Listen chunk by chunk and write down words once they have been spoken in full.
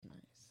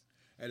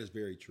That is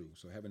very true.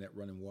 So having that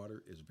running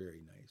water is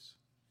very nice.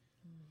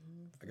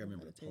 I gotta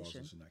remember to pause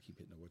this and not keep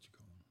hitting the what you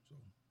call them.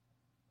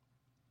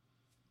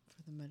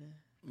 So for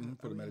the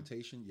for the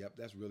meditation, yep,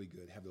 that's really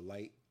good. Have the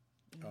light.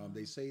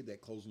 They say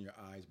that closing your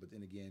eyes, but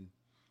then again,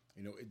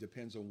 it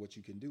depends on what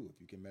you can do.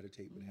 If you can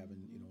meditate with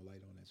having a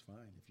light on, that's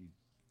fine. If you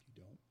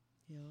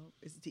don't,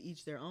 it's to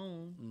each their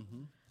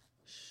own.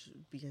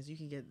 Because you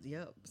can get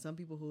some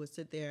people who would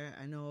sit there.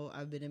 I know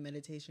I've been in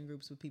meditation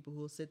groups with people who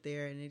will sit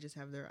there and they just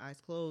have their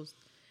eyes closed,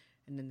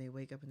 and then they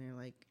wake up and they're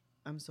like,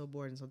 I'm so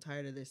bored and so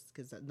tired of this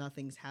because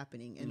nothing's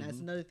happening. And that's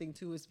another thing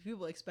too, is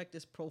people expect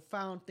this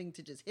profound thing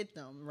to just hit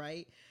them,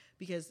 right?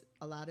 Because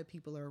a lot of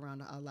people are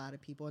around a lot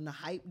of people, and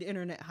the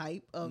internet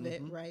hype of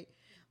it, right?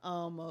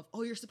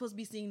 You're supposed to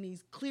be seeing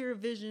these clear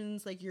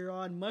visions like you're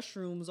on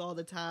mushrooms all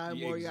the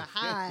time, or you're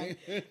high.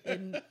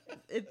 And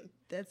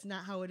that's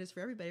not how it is for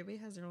everybody.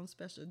 Everybody has their own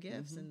special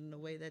gifts and the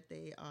way that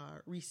they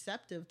are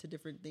receptive to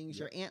different things.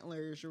 Your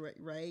antlers,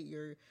 right?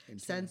 Your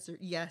sensor,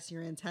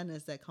 your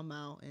antennas that come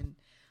out and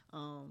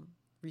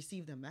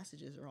receive the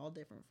messages are all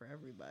different for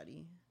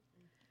everybody.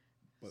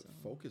 But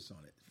focus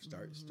on it.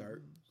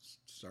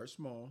 Start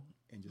small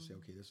and just say,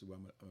 okay, this is what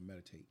I'm gonna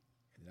meditate,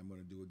 and then I'm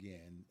gonna do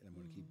again, and I'm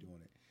gonna keep doing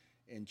it,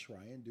 and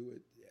try and do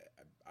it.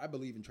 I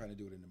believe in trying to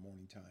do it in the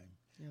morning time,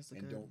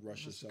 don't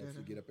rush yourself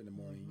to get up in the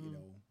morning.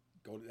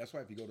 That's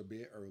why if you go to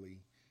bed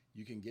early,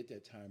 you can get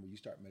that time where you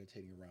start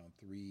meditating around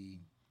 3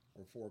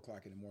 or 4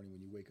 o'clock in the morning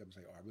when you wake up and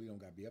say, I really don't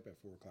got to be up at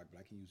 4 o'clock, but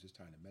I can use this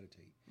time to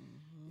meditate.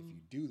 If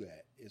you do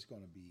that, it's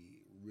going to be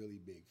really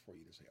big for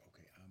you to say,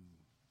 okay,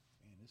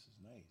 man, this is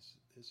nice.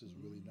 This is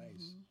really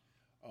nice.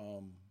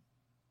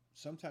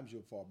 Sometimes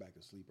you'll fall back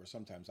asleep, or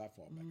sometimes I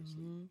fall back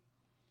asleep.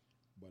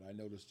 But I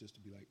notice just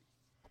to be like,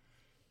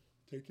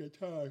 take that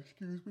time,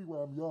 excuse me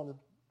while I'm yawning.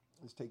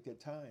 Let's take that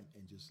time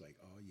and just like,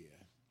 oh yeah,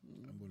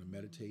 I'm going to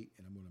meditate,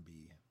 and I'm going to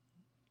be...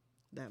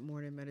 That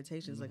morning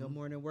meditation is like a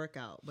morning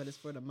workout, but it's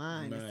for the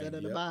mind instead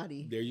of the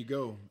body. There you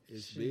go.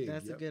 It's big.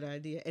 That's a good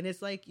idea. And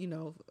it's like,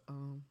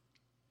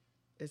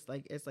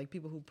 it's like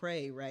people who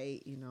pray,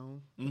 right?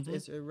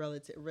 It's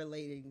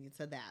relating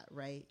to that,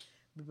 right?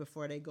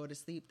 Before they go to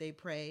sleep, they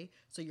pray.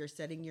 So you're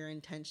setting your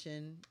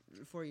intention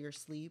for your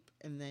sleep.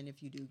 And then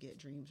if you do get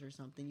dreams or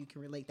something, you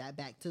can relate that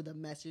back to the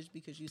message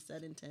because you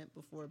set intent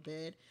before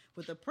bed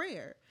with a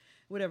prayer,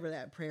 whatever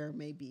that prayer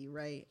may be,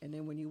 right? And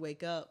then when you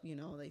wake up,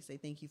 they say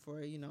thank you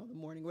for, the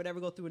morning, whatever,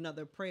 go through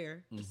another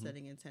prayer,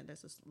 setting intent.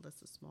 That's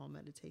a small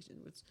meditation.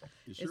 Which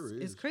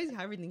it's crazy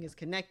how everything is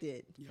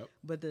connected. Yep.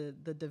 But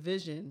the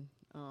division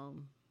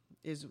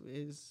is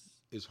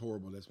it's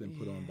horrible. That's been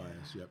put on by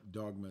us. Yep.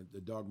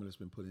 The dogma that's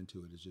been put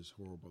into it is just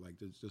horrible. Like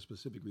the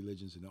specific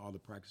religions and all the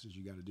practices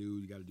you got to do.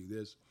 You got to do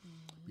this.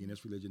 Be in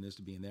this religion, this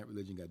to be in that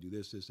religion. Got to do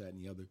this, that,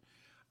 and the other.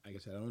 Like I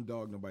said, I don't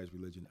dog nobody's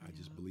religion. I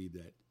just believe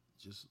that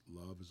just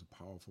love is a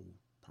powerful,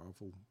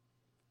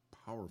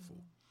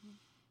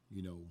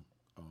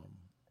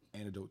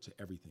 antidote to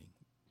everything,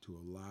 to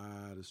a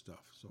lot of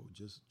stuff. So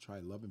just try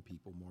loving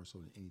people more so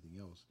than anything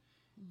else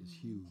is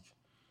huge.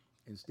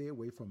 And stay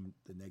away from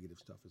the negative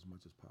stuff as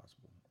much as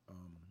possible.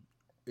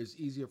 It's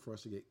easier for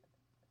us to get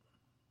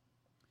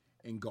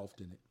engulfed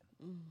in it.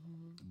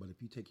 But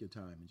if you take your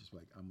time and just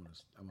like, I'm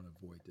gonna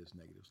avoid this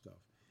negative stuff,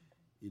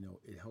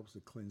 it helps to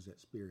cleanse that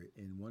spirit.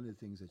 And one of the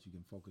things that you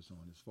can focus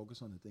on is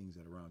focus on the things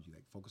that are around you.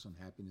 Like focus on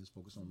happiness,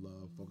 focus on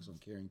love, focus on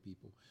caring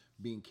people,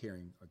 being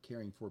caring, or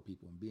caring for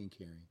people and being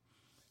caring,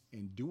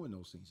 and doing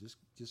those things.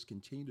 Just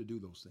continue to do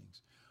those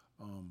things.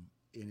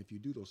 And if you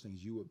do those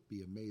things, you would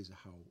be amazed at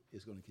how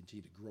it's going to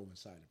continue to grow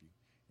inside of you.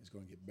 It's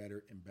going to get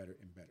better and better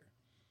and better.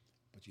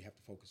 But you have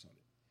to focus on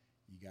it.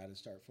 You got to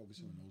start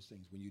focusing on those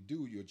things. When you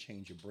do, you'll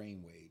change your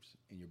brain waves,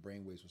 and your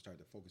brain waves will start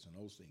to focus on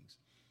those things.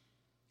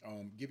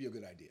 Give you a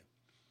good idea.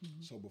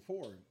 So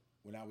before,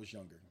 when I was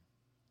younger,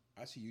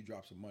 I see you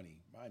drop some money.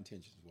 My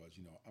intentions was,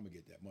 I'm going to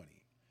get that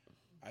money.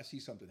 I see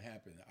something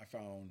happen. I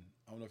don't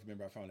know if you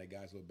remember, I found that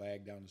guy's little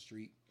bag down the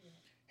street,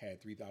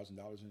 had $3,000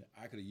 in it.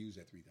 I could have used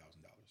that $3,000.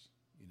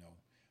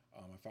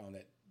 I found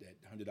that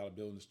 $100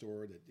 bill in the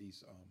store that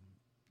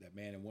that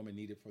man and woman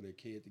needed for their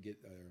kid to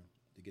get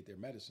their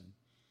medicine.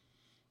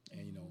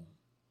 And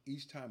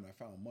each time I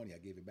found money, I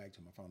gave it back to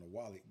him. I found a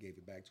wallet, gave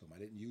it back to him. I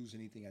didn't use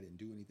anything. I didn't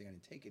do anything. I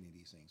didn't take any of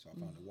these things. So I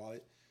found a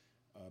wallet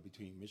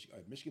between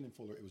Michigan and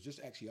Fuller. It was just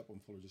actually up on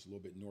Fuller, just a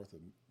little bit north of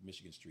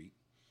Michigan Street.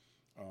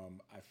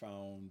 I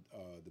found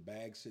the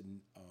bag sitting,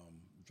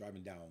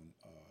 driving down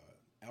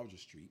Alger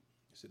Street,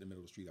 sitting in the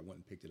middle of the street. I went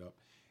and picked it up,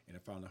 and I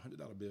found a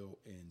 $100 bill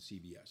in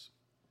CVS.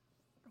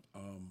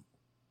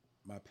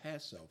 My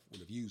past self would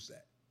have used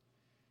that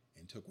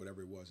and took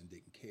whatever it was and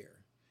didn't care.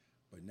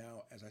 But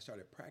now, as I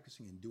started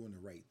practicing and doing the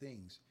right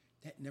things,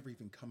 that never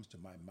even comes to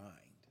my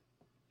mind.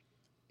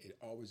 It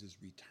always is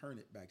return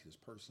it back to this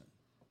person.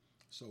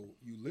 So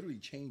you literally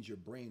change your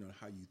brain on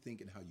how you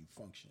think and how you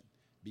function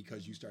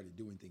because you started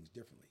doing things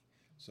differently.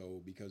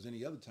 So because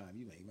any other time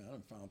you think, man, I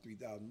done found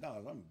 $3,000.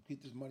 I'm gonna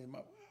get this money in my.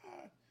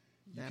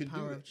 That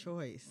power of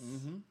choice.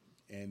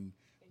 And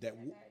that.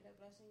 That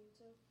blessing you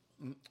too.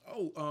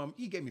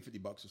 He gave me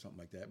 $50 or something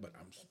like that. But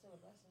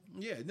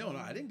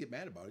I didn't get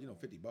mad about it.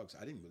 $50.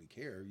 I didn't really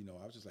care.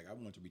 I was just like, I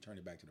wanted to return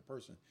it back to the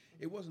person.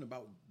 It wasn't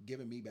about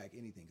giving me back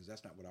anything because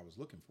that's not what I was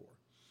looking for.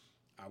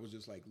 I was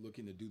just like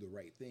looking to do the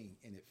right thing,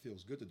 and it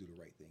feels good to do the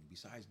right thing.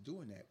 Besides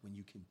doing that, when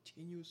you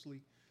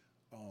continuously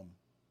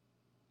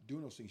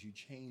doing those things, you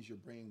change your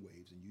brain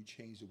waves and you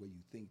change the way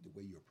you think, the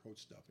way you approach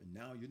stuff. And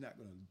now you're not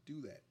going to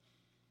do that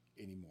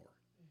anymore.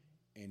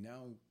 Mm-hmm. And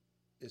now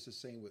it's the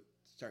same with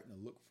starting to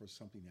look for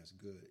something that's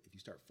good. If you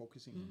start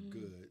focusing on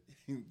good,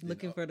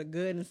 looking for the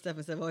good and stuff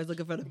instead of always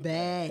looking for the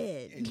bad,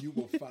 and you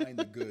will find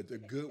the good. The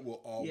good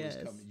will always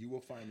come. You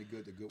will find the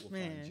good. The good will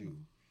find you.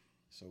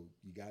 So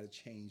you got to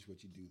change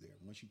what you do there.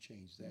 Once you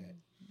change that,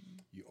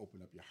 you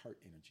open up your heart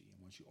energy. And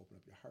once you open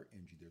up your heart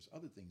energy, there's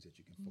other things that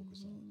you can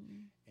focus on.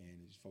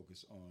 And just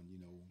focus on,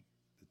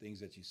 the things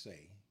that you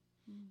say.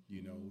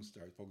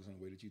 Start focusing on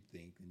the way that you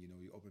think. And,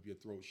 you open up your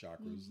throat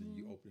chakras and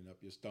you open up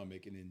your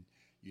stomach. And then,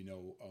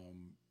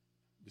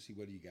 you see,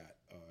 what do you got?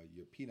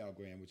 Your pineal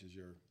gland, which is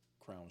your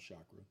crown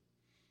chakra.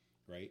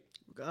 Right?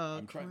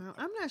 I'm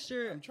not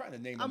sure. I'm trying to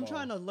name them all. I'm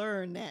trying to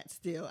learn that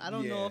still. I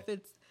don't know if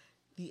it's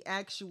the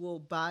actual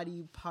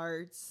body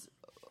parts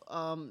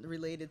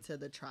related to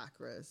the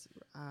chakras.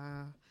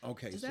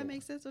 Okay. Does that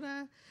make sense?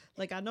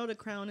 I know the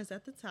crown is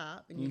at the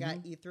top, and you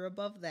got ether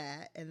above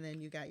that, and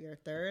then you got your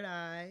third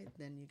eye,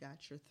 then you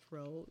got your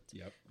throat,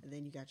 and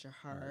then you got your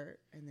heart,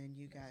 and then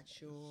you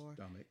got your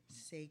stomach,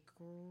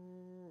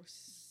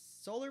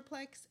 solar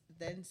plex,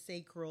 then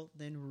sacral,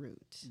 then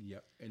root.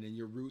 Yep. And then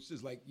your roots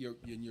is like your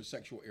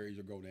sexual areas,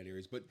 your golden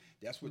areas. But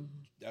that's what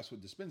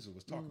Dispenza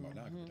was talking about.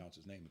 Now I can pronounce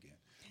his name again.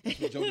 That's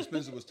what Joe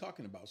Dispenza was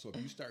talking about. So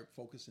if you start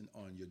focusing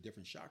on your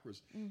different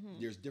chakras,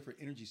 there's different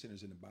energy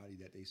centers in the body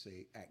that they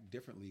say act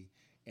differently,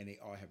 and they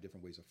all have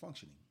different ways of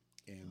functioning.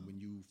 And when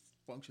you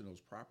function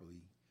those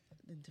properly,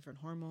 and different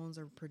hormones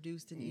are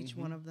produced in each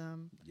one of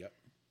them. Yep.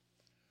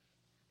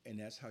 And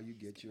that's how you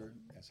get your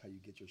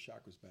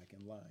chakras back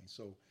in line.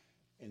 So,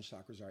 and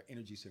chakras are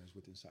energy centers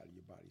within inside of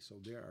your body. So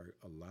there are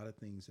a lot of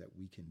things that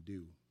we can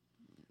do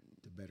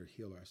to better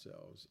heal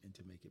ourselves and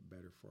to make it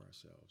better for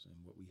ourselves. And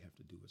what we have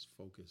to do is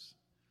focus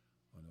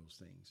on those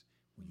things.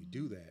 When you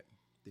do that,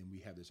 then we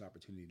have this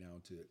opportunity now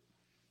to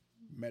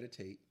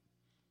meditate,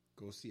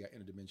 go see our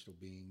interdimensional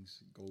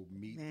beings, go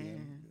meet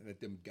them, let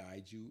them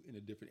guide you in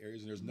the different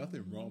areas. And there's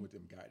nothing wrong with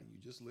them guiding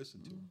you. Just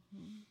listen to them.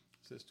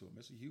 Listen to them.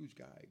 It's a huge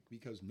guide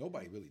because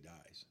nobody really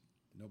dies.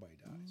 Nobody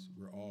dies.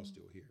 We're all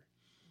still here.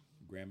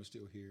 Grandma's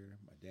still here.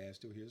 My dad's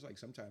still here. It's like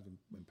sometimes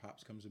when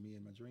Pops comes to me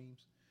in my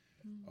dreams,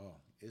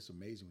 it's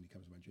amazing when he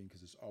comes to my dream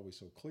because it's always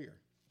so clear.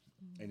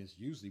 And it's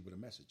usually with a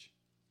message.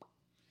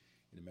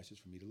 And a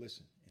message for me to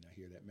listen. And I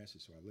hear that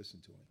message, so I listen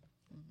to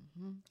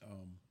him.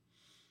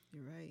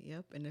 You're right.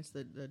 Yep. And it's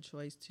the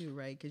choice too,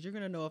 right? Because you're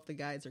going to know if the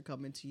guides are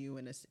coming to you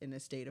in a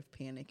state of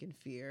panic and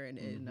fear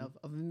and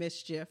of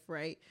mischief,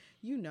 right?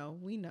 We know.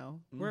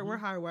 We're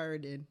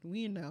hardwired in.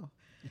 We know.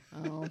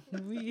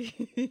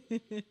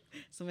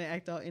 Somebody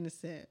act all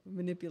innocent,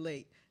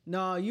 manipulate.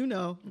 No, you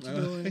know what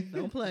you're doing.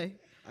 Don't play.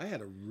 I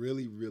had a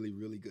really, really,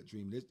 really good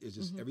dream. It's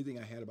just everything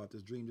I had about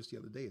this dream just the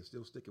other day is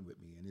still sticking with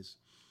me,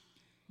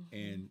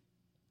 and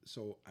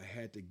so I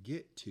had to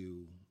get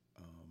to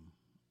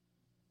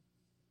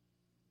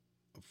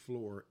a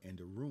floor and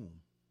a room.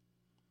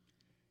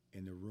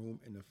 And the room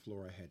and the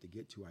floor I had to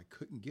get to, I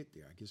couldn't get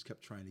there. I just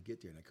kept trying to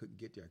get there, and I couldn't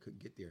get there.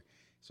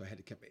 So I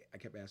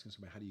kept asking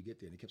somebody, how do you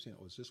get there? And they kept saying,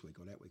 oh, it's this way,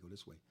 go that way, go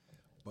this way.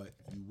 But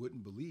you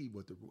wouldn't believe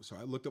so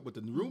I looked up what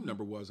the room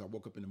number was. I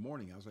woke up in the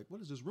morning. I was like,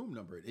 what is this room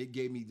number? It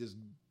gave me this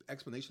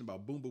explanation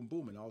about boom, boom,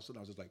 boom. And all of a sudden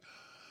I was just like,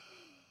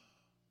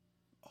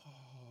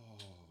 oh,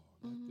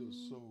 that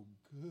feels so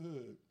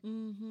good.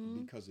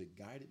 Because it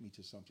guided me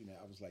to something that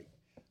I was like,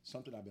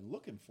 something I've been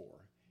looking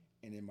for.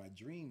 And in my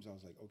dreams, I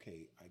was like,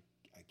 okay, I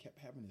kept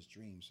having this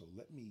dream, so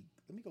let me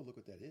go look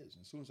what that is.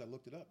 And as soon as I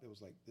looked it up, it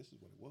was like, this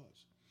is what it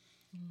was.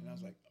 And I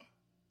was like, oh,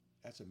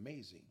 that's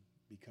amazing,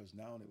 because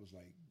now it was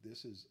like,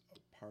 this is a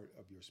part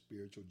of your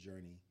spiritual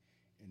journey,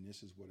 and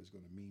this is what it's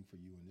going to mean for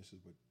you, and this is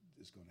what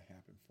is going to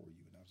happen for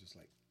you. And I was just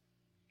like,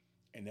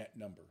 and that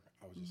number,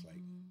 I was just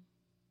like,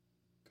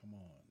 come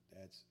on,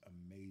 that's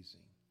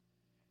amazing.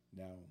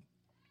 Now,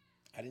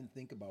 I didn't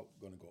think about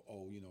going to go,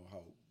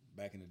 how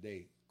back in the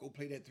day, go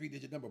play that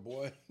 3-digit number,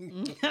 boy.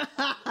 Go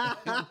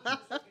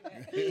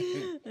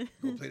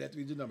play that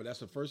 3-digit number. That's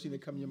the first thing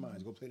that comes in your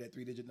mind. Go play that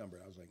 3-digit number.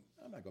 I was like,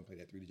 I'm not going to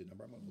play that 3-digit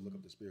number. I'm going to look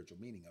up the spiritual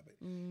meaning of it.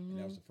 And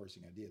that was the first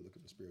thing I did, look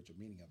up the spiritual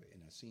meaning of it.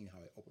 And I seen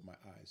how it opened my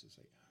eyes to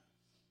say,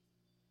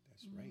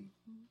 that's right.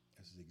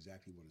 This is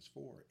exactly what it's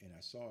for. And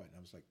I saw it, and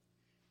I was like,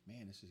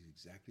 man, this is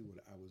exactly what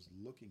I was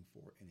looking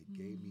for. And it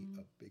gave me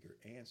a bigger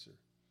answer.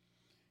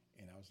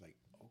 And I was like,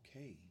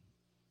 okay,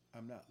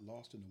 I'm not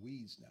lost in the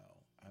weeds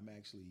now. I'm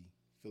actually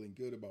feeling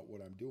good about what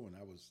I'm doing.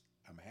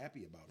 I'm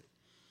happy about it.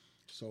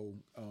 So,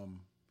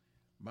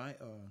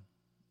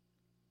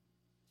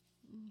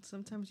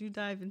 sometimes you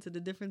dive into the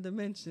different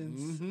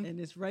dimensions, and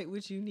it's right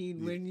what you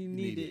need when you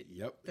need it.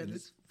 Yep. And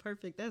it's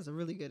Perfect. That's a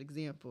really good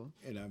example.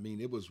 And I mean,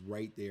 it was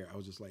right there. I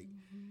was just like,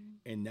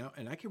 and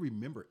I can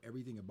remember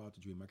everything about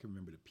the dream. I can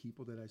remember the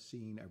people that I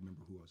seen. I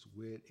remember who I was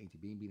with. Auntie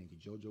Bean Bean, Auntie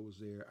JoJo was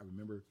there. I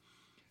remember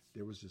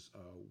there was this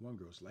one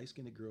girl, light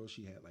skinned girl.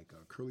 She had like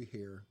curly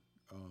hair.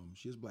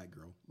 She was a black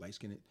girl, light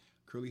skinned,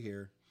 curly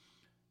hair,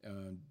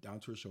 down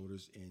to her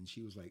shoulders. And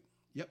she was like,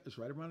 yep, it's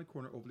right around the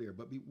corner over there.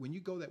 But when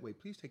you go that way,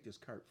 please take this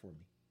cart for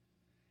me.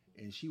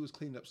 And she was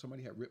cleaning up.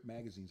 Somebody had ripped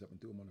magazines up and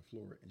threw them on the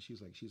floor. And she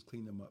was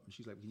cleaning them up. And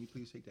she's like, can you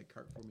please take that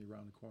cart for me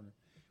around the corner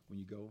when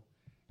you go?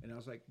 And I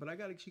was like, but I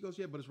got it. She goes,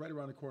 yeah, but it's right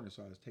around the corner.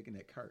 So I was taking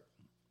that cart.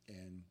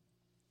 And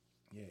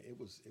yeah, it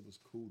was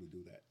cool to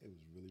do that. It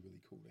was really,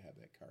 really cool to have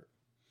that cart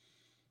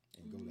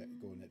and go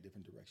in that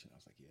different direction. I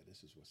was like, yeah,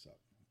 this is what's up.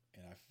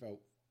 And I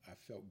felt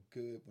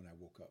good when I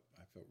woke up.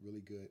 I felt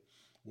really good.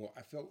 Well,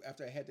 I felt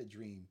after I had that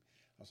dream,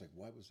 I was like,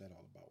 what was that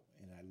all about?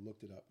 And I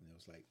looked it up and it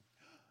was like,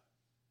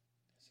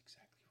 that's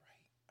exactly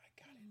right. I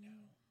got it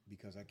now.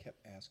 Because I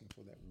kept asking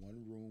for that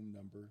one room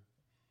number.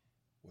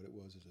 What it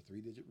was is a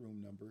 3-digit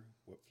room number,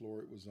 what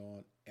floor it was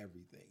on,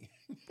 everything.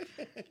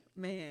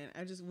 Man,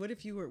 what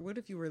if you were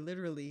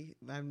literally,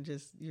 I'm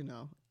just,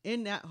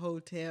 in that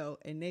hotel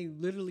and they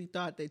literally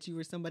thought that you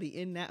were somebody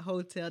in that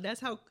hotel. That's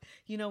how,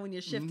 when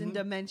you're shifting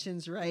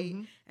dimensions, right?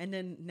 And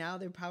then now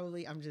they're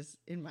probably, I'm just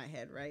in my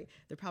head, right?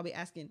 They're probably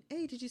asking,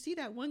 hey, did you see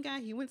that one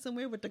guy? He went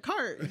somewhere with the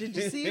cart. Did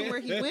you see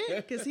where he went?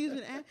 Because he's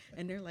been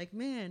and they're like,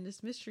 man,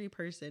 this mystery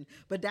person.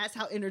 But that's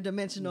how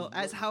interdimensional,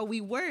 that's how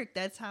we work.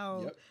 That's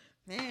how... Yep.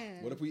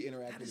 Man, what if we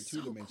interact with a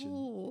 2-dimension?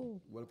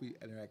 Cool. What if we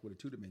interact with a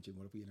 2-dimension?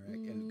 What if we interact?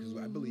 And because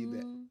I believe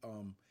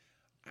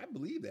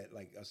that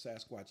like a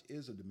Sasquatch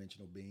is a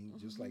dimensional being,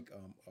 just like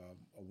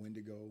a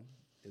Wendigo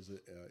is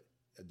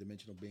a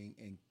dimensional being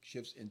and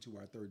shifts into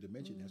our 3rd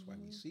dimension. That's why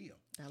we see them.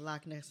 That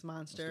Loch Ness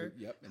monster.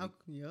 Yep.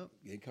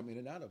 They come in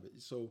and out of it.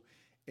 So,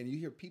 and you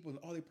hear people and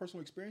all their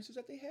personal experiences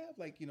that they have.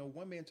 Like,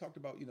 one man talked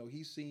about,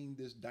 he's seen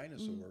this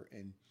dinosaur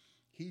and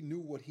he knew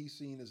what he's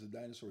seen as a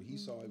dinosaur. He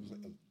saw it was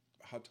like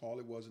how tall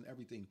it was and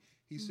everything.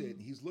 He said,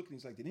 he's looking,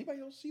 he's like, did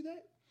anybody else see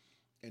that?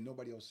 And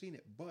nobody else seen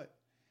it. But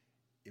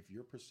if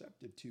you're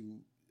perceptive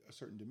to a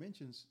certain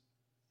dimensions,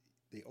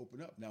 they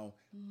open up. Now,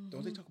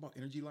 don't they talk about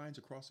energy lines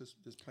across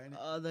this planet?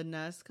 The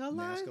Nazca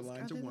lines? Nazca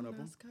lines are one of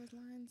them. Nazca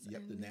lines?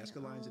 Yep, the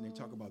Nazca lines. And they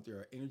talk about there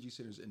are energy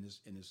centers in this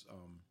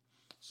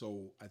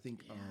so I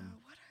think what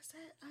is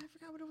it? I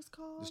forgot what it was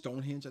called. The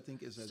Stonehenge, I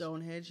think, is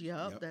Stonehenge.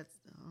 Yep. That's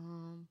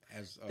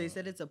they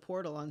said it's a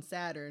portal on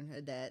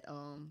Saturn that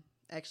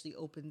actually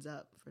opens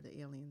up for the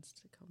aliens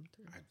to come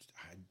through.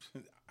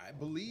 I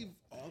believe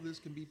all this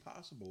can be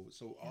possible.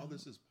 So all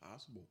this is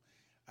possible.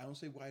 I don't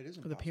say why it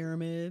isn't for the possible.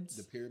 Pyramids.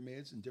 The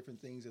pyramids and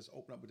different things that's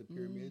open up with the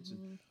pyramids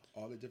and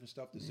all the different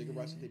stuff. The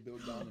ziggurats that they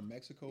build down in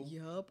Mexico.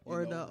 Yep.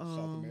 Or the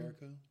South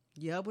America.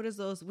 Yeah, what is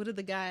those? What are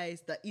the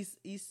guys? The East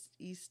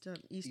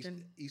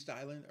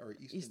Island or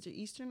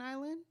Eastern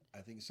Island? I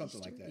think it's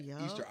something like that.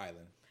 Yep. Easter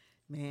Island.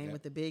 Man,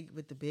 with the big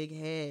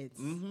heads.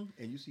 And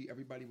you see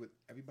everybody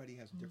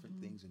has different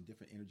things and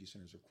different energy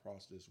centers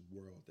across this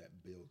world that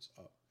builds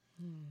up.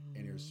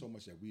 And there's so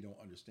much that we don't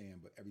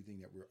understand, but everything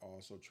that we're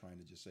also trying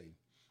to just say,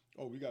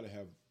 oh, we got to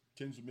have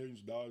tens of millions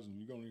of dollars and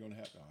you're only going to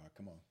have,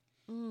 come on,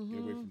 get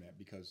away from that.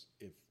 Because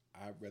if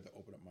I'd rather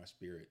open up my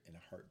spirit in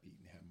a heartbeat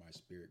and have my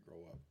spirit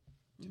grow up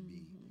to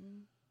be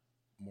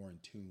more in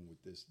tune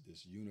with this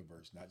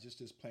universe, not just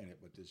this planet,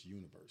 but this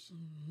universe.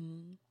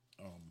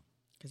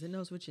 Because it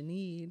knows what you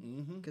need.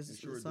 Because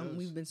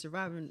we've been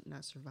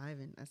not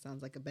surviving. That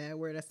sounds like a bad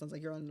word. That sounds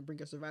like you're on the brink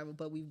of survival.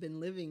 But we've been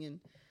living in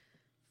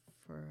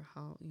for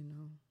how,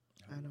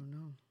 I don't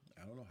know.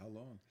 I don't know how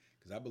long.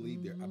 Because I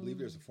believe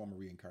there's a form of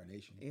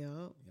reincarnation.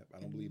 Yep. I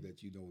don't believe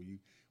that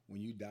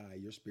when you die,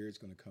 your spirit's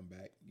going to come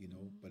back.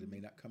 But it may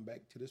not come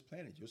back to this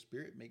planet. Your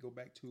spirit may go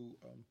back to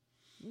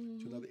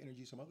another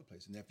energy, some other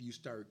place. And if you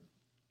start,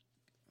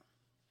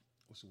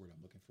 what's the word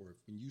I'm looking for?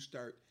 When you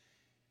start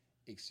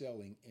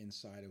excelling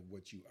inside of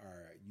what you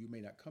are, you may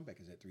not come back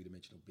as that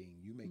 3-dimensional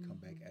being. You may come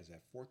back as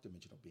that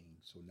 4th-dimensional being.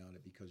 So now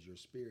that because your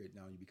spirit,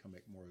 now you become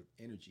back more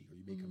energy, or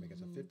you may come back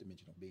as a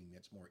 5th-dimensional being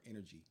that's more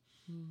energy,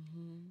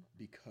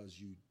 because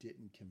you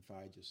didn't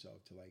confide yourself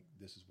to like,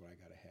 this is what I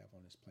got to have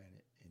on this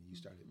planet, and you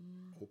started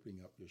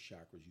opening up your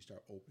chakras. You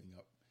start opening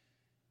up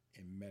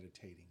and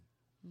meditating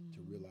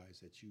to realize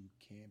that you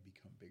can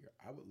become bigger.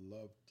 I would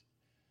love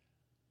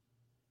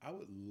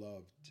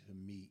to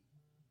meet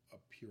a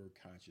pure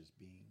conscious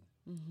being,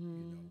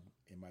 in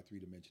my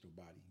 3-dimensional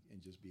body, and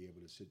just be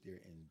able to sit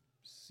there and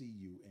see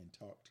you and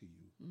talk to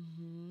you.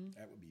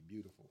 That would be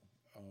beautiful.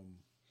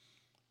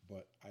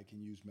 But I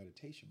can use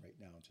meditation right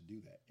now to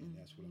do that, and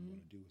that's what I'm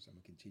going to do. Is I'm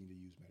going to continue to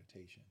use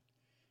meditation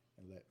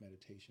and let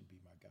meditation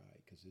be my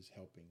guide, because it's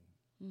helping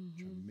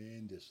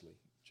tremendously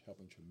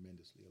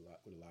a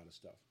lot with a lot of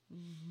stuff.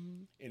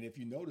 And if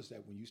you notice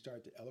that when you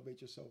start to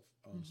elevate yourself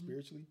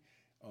spiritually,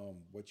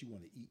 what you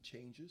want to eat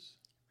changes.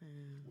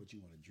 What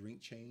you want to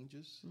drink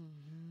changes.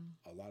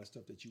 A lot of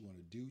stuff that you want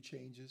to do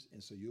changes,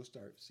 and so you'll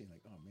start seeing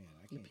like, oh man,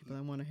 I can't. People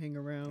I want to hang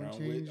around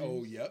with.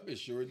 Oh, yep, it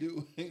sure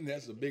do. And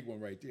that's a big one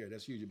right there.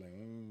 That's usually like,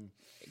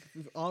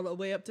 all the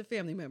way up to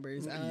family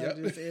members. Yep.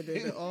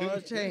 It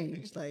all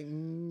changed. Like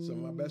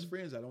some of my best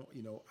friends,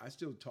 I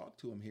still talk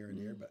to them here and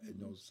there, but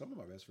some of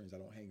my best friends I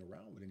don't hang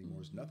around with anymore.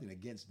 It's nothing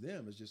against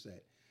them. It's just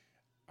that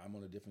I'm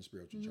on a different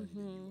spiritual journey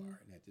than you are,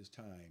 and at this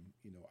time,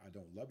 I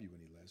don't love you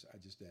any less.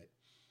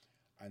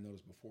 I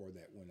noticed before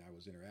that when I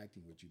was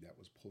interacting with you, that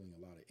was pulling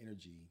a lot of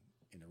energy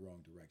in the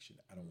wrong direction.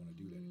 I don't want to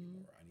do that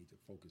anymore. I need to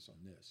focus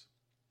on this.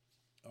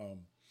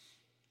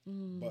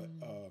 But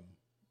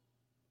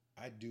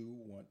I do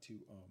want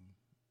to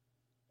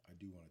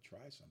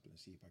try something to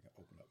see if I can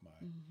open up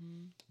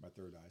my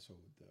third eye. So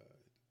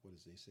what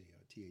does they say?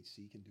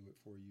 THC can do it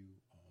for you.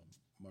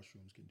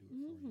 Mushrooms can do it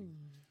for you,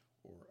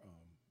 or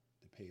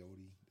the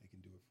peyote, they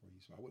can do it for you.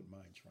 So I wouldn't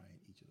mind trying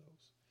each of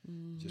those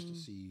just to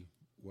see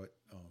what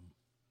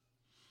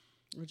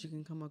you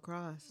can come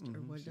across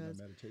or what does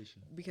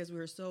meditation, because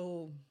we're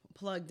so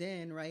plugged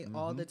in, right?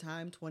 All the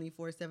time,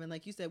 24/7.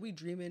 Like you said, we're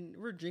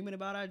dreaming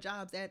about our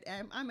jobs.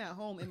 I'm at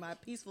home in my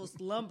peaceful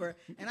slumber,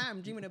 and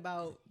I'm dreaming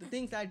about the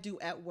things I do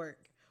at work.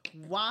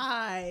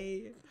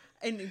 Why?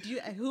 And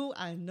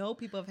I know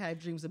people have had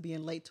dreams of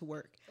being late to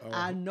work.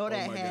 I know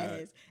that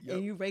has. Yep.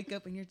 And you wake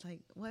up and you're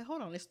like, well,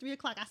 hold on, it's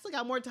 3:00. I still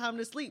got more time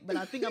to sleep, but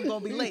I think I'm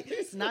gonna be late.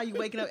 So now you're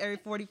waking up every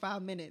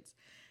 45 minutes.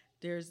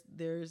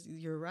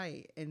 You're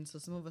right. And so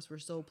some of us were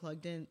so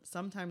plugged in.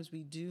 Sometimes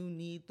we do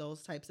need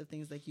those types of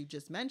things like you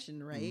just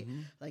mentioned, right?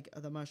 Like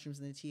the mushrooms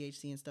and the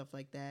THC and stuff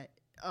like that.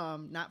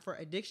 Not for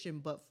addiction,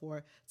 but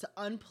to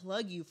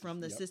unplug you from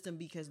the system,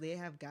 because they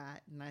have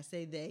got, and I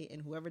say they,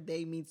 and whoever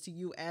they means to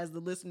you as the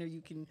listener,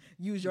 you can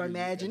use your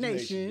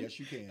imagination. Yes,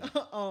 you can.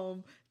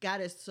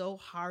 Got us so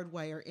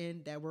hardwired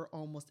in that we're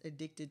almost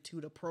addicted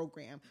to the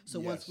program. So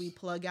once we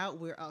plug out,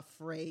 we're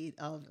afraid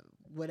of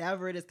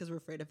whatever it is, because we're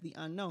afraid of the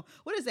unknown.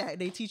 What is that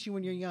they teach you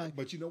when you're young?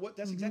 But you know what?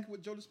 That's exactly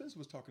what Joe Dispenza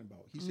was talking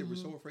about. He said we're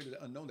so afraid of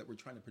the unknown that we're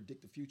trying to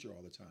predict the future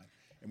all the time.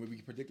 And when we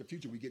can predict the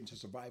future, we get into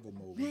survival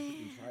mode. When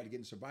we try to get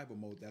in survival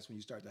mode, that's when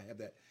you start to have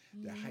that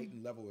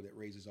heightened level that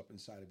raises up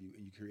inside of you,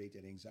 and you create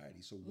that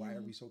anxiety. So why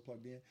are we so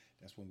plugged in?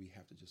 That's when we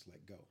have to just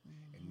let go.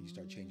 And when you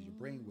start changing your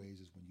brain waves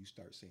is when you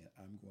start saying,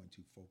 I'm going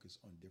to focus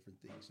on different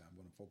things. I'm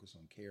going to focus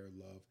on care,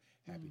 love,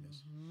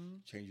 happiness.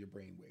 Change your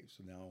brain waves.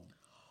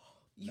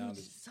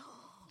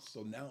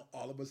 So now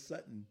all of a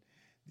sudden,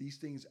 these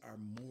things are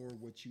more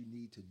what you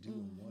need to do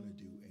and want to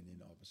do, and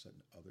then all of a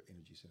sudden, other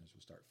energy centers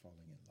will start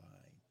falling in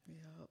line.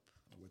 Yep.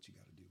 Of what you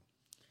got to do.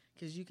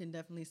 Because you can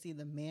definitely see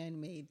the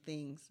man-made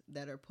things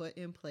that are put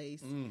in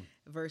place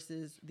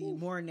versus the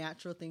more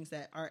natural things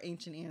that our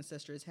ancient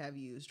ancestors have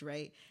used,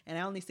 right? And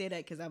I only say that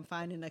because I'm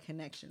finding a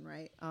connection,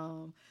 right?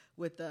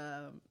 With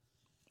your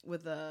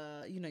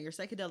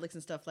psychedelics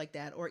and stuff like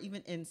that, or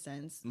even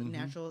incense,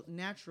 natural,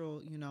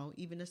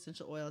 even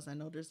essential oils. I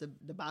know there's a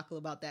debacle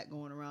about that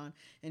going around,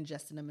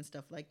 ingesting them and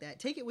stuff like that.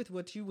 Take it with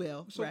what you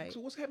will, right? So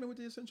what's happening with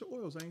the essential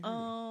oils?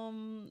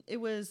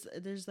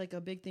 There's like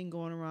a big thing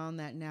going around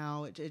that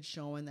now it's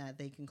showing that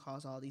they can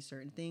cause all these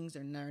certain things,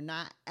 and they're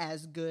not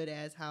as good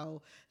as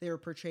how they were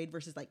portrayed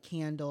versus like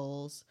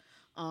candles.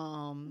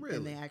 Really?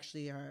 And they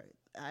actually are.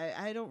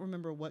 I don't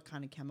remember what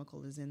kind of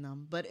chemical is in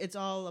them, but it's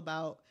all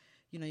about.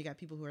 You got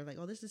people who are like,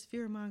 oh, this is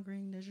fear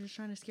mongering. They're just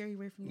trying to scare you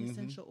away from the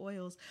essential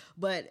oils.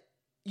 But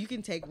you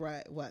can take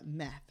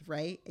meth,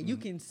 right? And you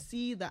can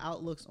see the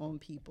outlooks on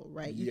people,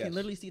 right? You can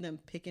literally see them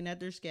picking at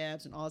their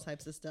scabs and all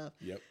types of stuff.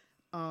 Yep.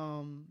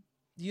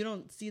 You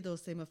don't see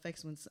those same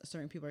effects when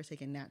certain people are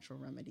taking natural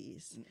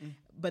remedies,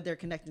 but they're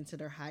connecting to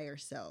their higher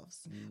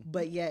selves.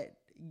 But yet,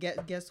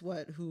 guess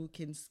what? Who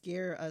can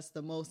scare us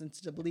the most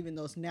into believing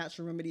those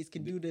natural remedies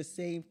can do the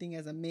same thing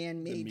as a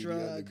man-made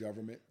drug? The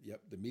government.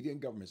 Yep. The media and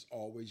government's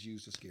always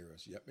used to scare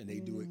us. Yep. And they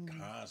do it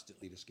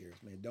constantly to scare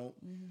us. Man, don't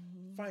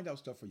find out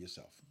stuff for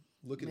yourself.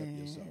 Look it up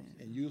yourself,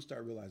 and you'll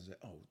start realizing that,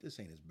 oh, this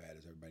ain't as bad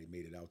as everybody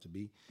made it out to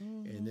be,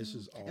 and this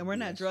is all. And we're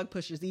not drug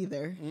pushers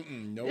either.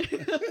 Nope.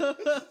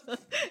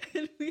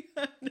 And we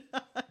are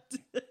not.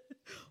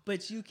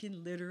 But you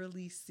can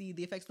literally see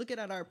the effects. Look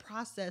at our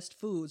processed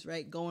foods,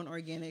 right? Going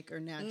organic or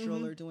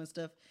natural or doing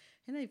stuff.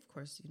 And of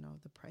course,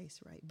 the price,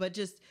 right? But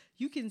just,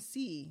 you can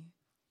see,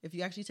 if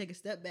you actually take a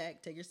step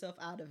back, take yourself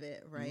out of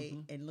it, right?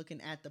 And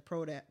looking at the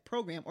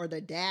program or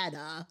the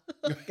data.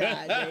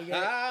 God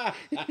dang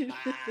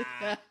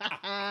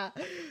it.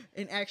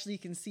 And actually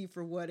can see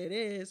for what it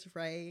is,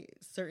 right?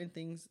 Certain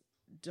things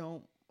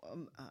don't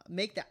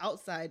make the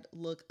outside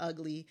look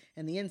ugly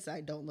and the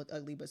inside don't look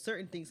ugly, but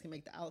certain things can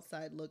make the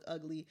outside look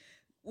ugly,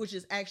 which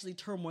is actually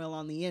turmoil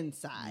on the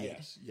inside.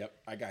 Yes. Yep.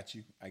 I got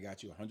you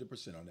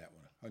 100% on that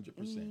one.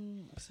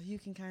 100%. So you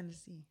can kind of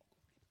see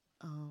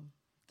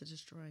the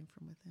destroying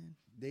from within.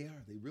 They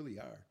really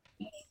are.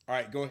 All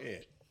right, go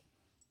ahead.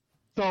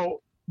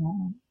 So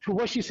to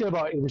what she said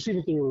about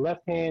receiving through your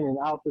left hand and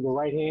out through the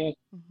right hand,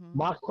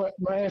 my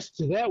answer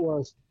to that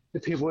was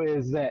to people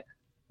is that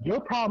your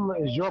problem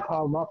is your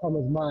problem, my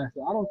problem is mine.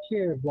 So I don't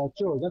care about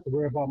yours. I have to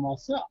worry about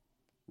myself.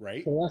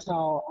 Right. So that's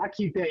how I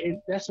keep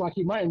that. That's why I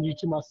keep my energy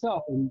to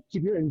myself and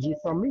keep your energy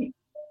from me.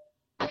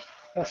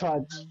 That's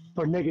why,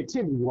 for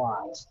negativity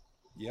wise.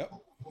 Yep.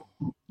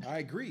 I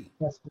agree.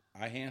 That's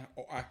I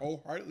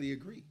wholeheartedly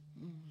agree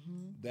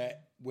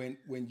that when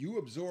you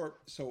absorb,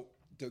 so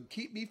to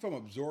keep me from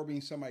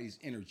absorbing somebody's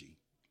energy,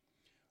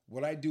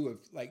 what I do if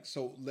like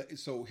so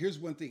here's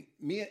one thing.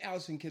 Me and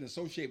Allison can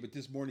associate with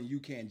this more than you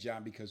can,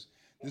 John, because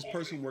this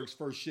person works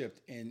first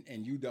shift and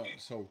you don't.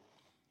 So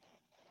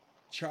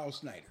Charles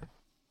Snyder.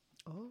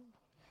 Oh.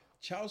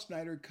 Charles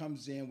Snyder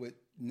comes in with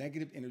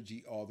negative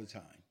energy all the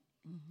time.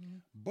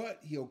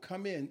 But he'll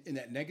come in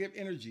that negative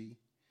energy.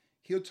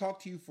 He'll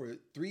talk to you for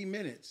 3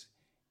 minutes,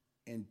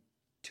 and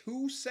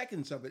 2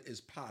 seconds of it is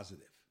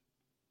positive.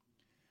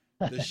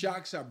 The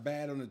shocks are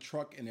bad on the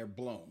truck and they're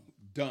blown.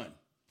 Done.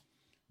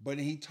 But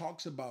he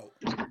talks about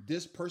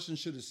this person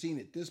should have seen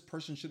it. This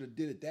person should have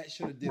did it. That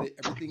should have did it.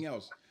 Everything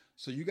else.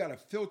 So you got to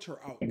filter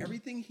out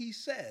everything he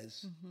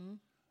says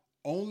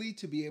only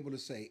to be able to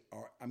say,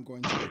 all right, I'm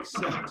going to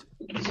accept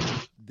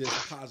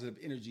this positive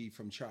energy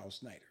from Charles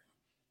Snyder.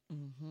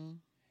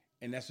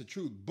 And that's the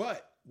truth.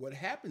 But what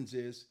happens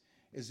is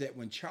that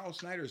when Charles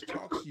Snyder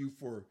talks to you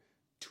for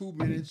 2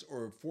 minutes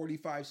or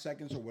 45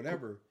 seconds or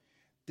whatever,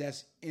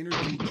 that's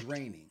energy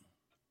draining.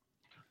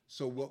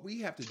 So what we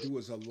have to do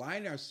is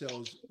align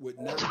ourselves with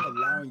not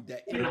allowing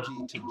that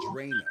energy to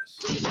drain us.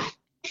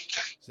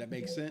 Does that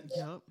make sense?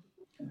 Yep.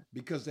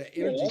 Because that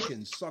energy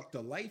can suck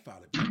the life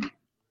out of you.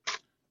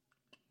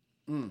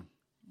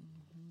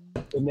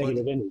 the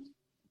negative energy.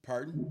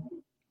 Pardon?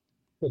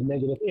 The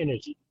negative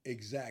energy.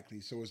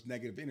 Exactly. So it's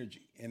negative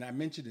energy. And I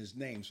mentioned his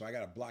name, so I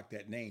got to block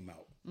that name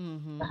out.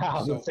 I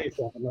was gonna say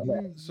something like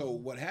that. So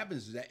what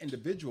happens is that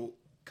individual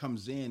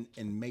comes in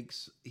and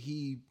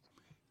he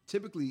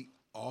typically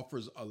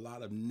offers a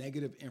lot of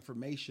negative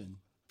information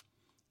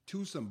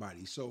to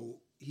somebody. So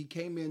he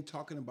came in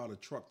talking about a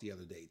truck the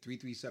other day,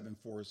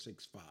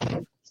 337465.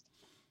 And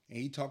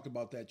he talked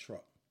about that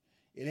truck.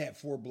 It had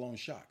 4 blown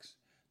shocks.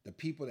 The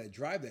people that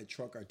drive that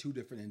truck are 2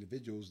 different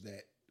individuals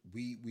that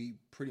we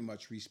pretty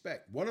much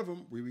respect. One of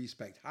them we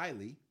respect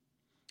highly,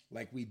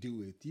 like we do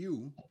with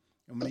you.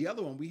 And the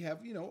other one we have,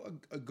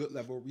 a good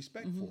level of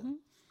respect for.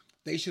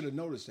 They should have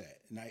noticed that.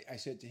 And I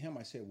said to him,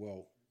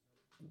 well,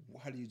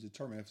 how do you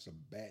determine if it's a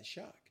bad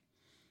shock?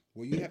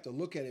 Well, you have to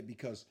look at it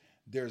because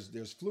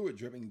there's fluid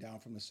dripping down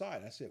from the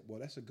side. I said, well,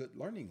 that's a good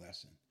learning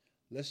lesson.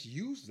 Let's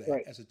use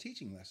that as a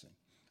teaching lesson.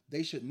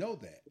 They should know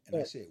that.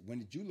 And I said, when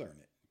did you learn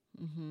it?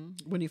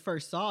 When you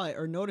first saw it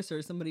or noticed it,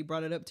 or somebody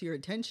brought it up to your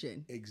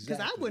attention. Exactly.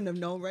 Because I wouldn't have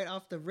known right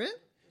off the rip.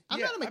 I'm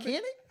not a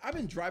mechanic. I've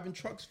been driving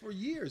trucks for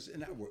years,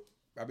 and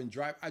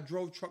I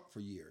drove truck for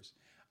years.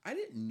 I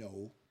didn't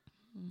know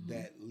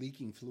that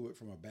leaking fluid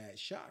from a bad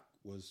shock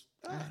was.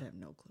 I have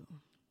no clue.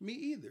 Me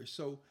either.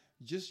 So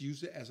just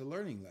use it as a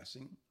learning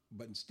lesson.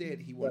 But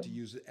instead, he wanted to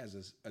use it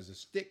as a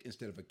stick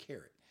instead of a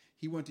carrot.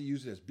 He wanted to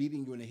use it as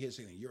beating you in the head,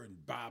 saying you're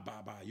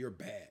you're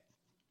bad.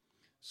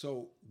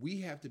 So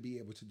we have to be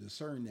able to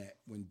discern that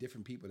when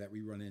different people that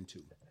we run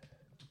into.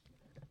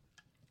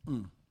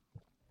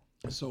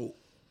 So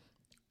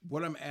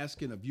what I'm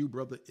asking of you,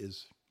 brother,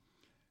 is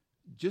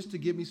just to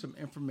give me some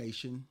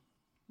information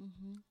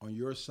on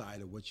your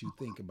side of what you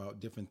think about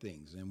different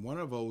things. And one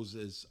of those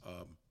is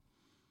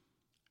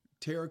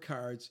tarot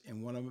cards,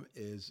 and one of them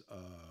is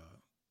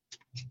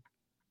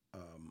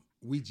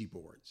Ouija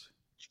boards.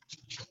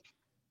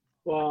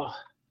 Well,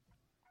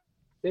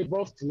 they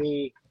both to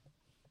me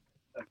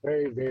are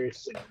very, very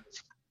similar.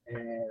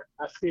 And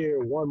I fear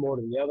one more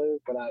than the other,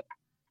 but I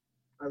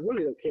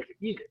really don't care for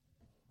either.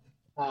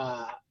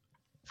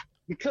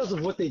 Because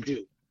of what they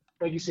do.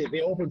 Like you said,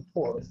 they open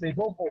portals. They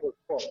both open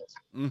portals.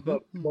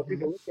 But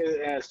people look at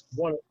it as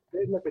one,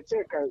 they look at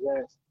tarot cards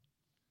as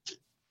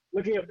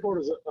looking at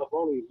portals of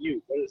only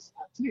you. But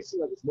to me, it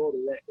seems like it's more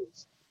than that.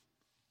 Because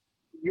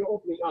you're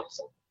opening up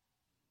something.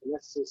 And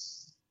that's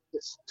just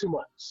too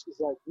much.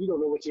 It's like you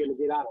don't know what you're going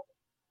to get out of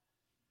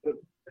it.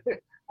 But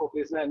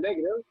hopefully it's not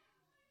negative,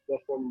 but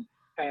from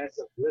past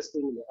of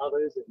listening to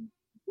others and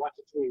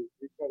watching too many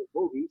repetitive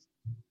movies,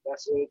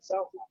 that's what it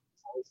sounds like.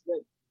 That's how it's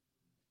been.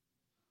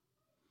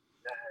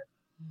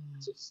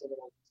 It's just something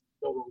I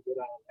don't want to go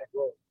down that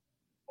road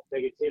of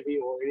negativity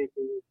or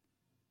anything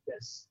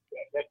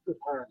that could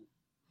harm me.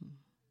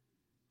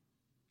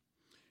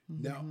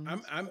 Now,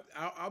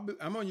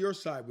 I'm on your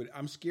side with it.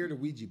 I'm scared of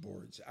Ouija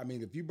boards. I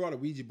mean, if you brought a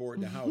Ouija board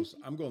in the house,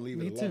 I'm going to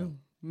leave it alone.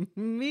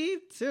 Me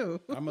too.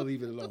 I'm going to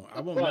leave it alone.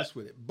 I won't mess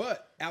with it.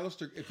 But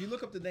Aleister, if you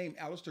look up the name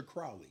Aleister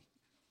Crowley.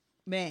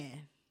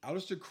 Man.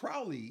 Aleister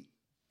Crowley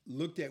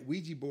looked at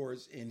Ouija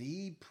boards and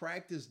he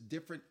practiced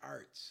different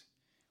arts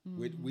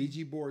with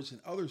Ouija boards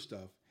and other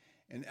stuff.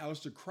 And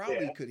Aleister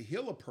Crowley could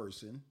heal a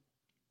person,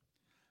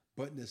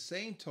 but in the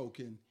same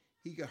token,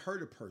 he could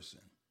hurt a person.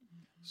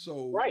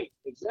 So right,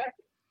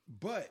 exactly.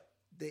 But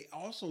they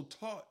also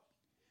taught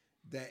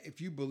that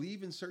if you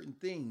believe in certain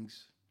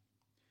things,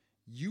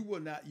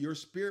 your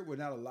spirit will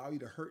not allow you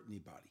to hurt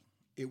anybody.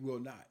 It will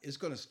not. It's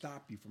going to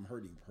stop you from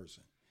hurting a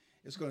person.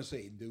 It's going to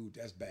say, dude,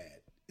 that's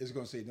bad. It's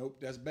going to say, nope,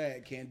 that's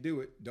bad. Can't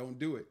do it. Don't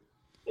do it.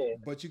 Yeah.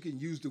 but you can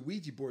use the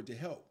Ouija board to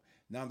help.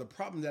 Now, the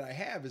problem that I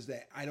have is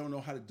that I don't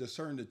know how to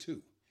discern the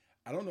two.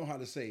 I don't know how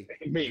to say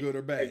Me. good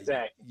or bad.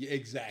 Exactly. Yeah,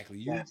 exactly.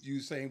 Yes. You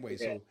same way.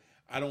 Yeah. So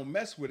I don't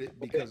mess with it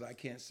because I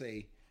can't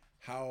say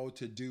how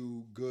to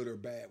do good or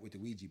bad with the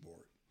Ouija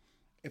board.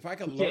 If I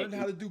can learn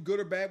how to do good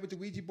or bad with the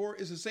Ouija board,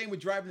 it's the same with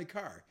driving a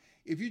car.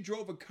 If you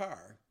drove a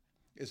car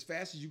as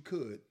fast as you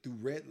could through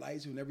red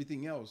lights and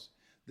everything else,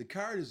 the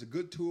car is a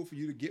good tool for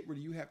you to get where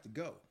you have to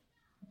go.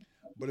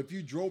 But if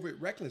you drove it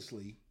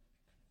recklessly,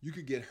 you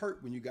could get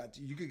hurt when you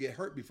could get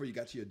hurt before you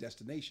got to your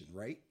destination,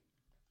 right?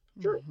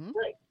 Sure.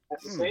 Right.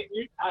 That's the same.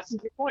 I see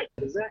your point.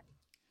 Exactly.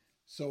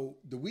 So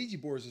the Ouija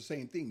board is the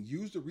same thing.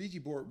 Use the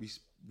Ouija board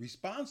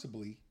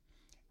responsibly,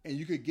 and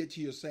you could get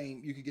to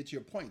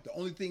your point. The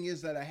only thing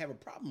is that I have a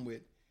problem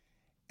with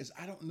is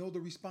I don't know the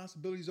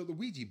responsibilities of the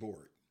Ouija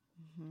board.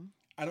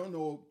 I don't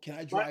know, can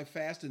I drive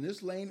fast in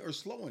this lane or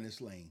slow in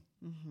this lane?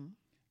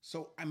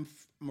 So I'm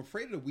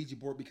afraid of the Ouija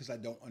board because I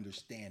don't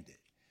understand it.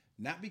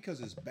 Not because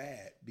it's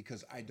bad,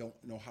 because I don't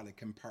know how to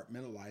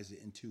compartmentalize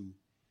it into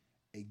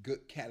a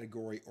good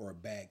category or a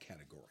bad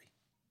category.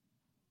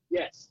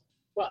 Yes.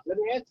 But let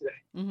me answer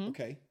that.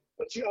 Okay.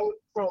 But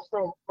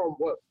from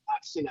what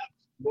I've seen out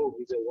of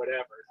movies or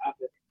whatever, I've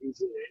been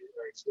using it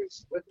or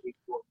experienced with it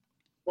before.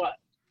 But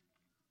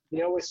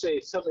they always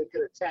say something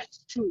could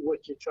attach to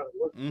what you're trying to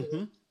look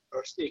for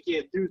or stick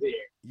in through there.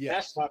 Yes.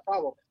 That's my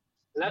problem.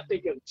 And I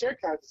think of tarot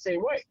cards the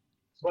same way.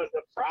 But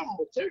the problem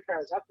with tarot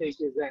cards, I think,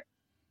 is that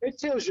it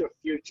tells your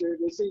future.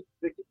 They say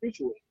the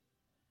future.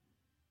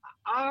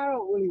 I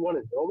don't really want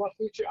to know my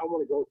future. I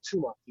want to go to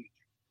my future.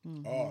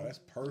 Oh, that's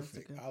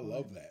perfect. I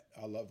love that.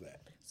 I love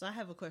that. So I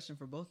have a question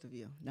for both of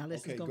you. Now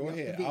this Okay, is going go to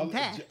be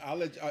ahead. I'll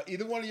let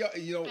either one of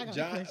y'all,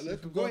 John,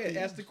 go ahead,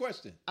 ask the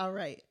question. All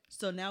right.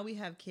 So now we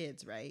have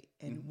kids, right?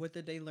 And what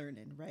are they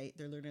learning, right?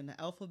 They're learning the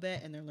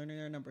alphabet and they're learning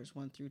their numbers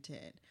 1 through 10.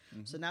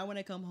 So now when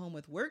they come home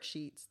with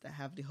worksheets that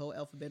have the whole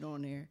alphabet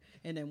on there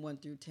and then 1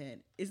 through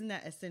 10, isn't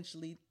that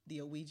essentially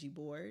the Ouija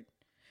board?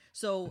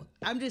 So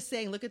I'm just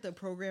saying, look at the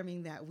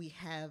programming that we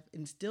have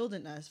instilled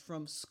in us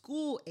from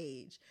school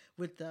age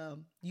with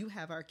you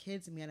have our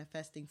kids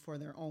manifesting for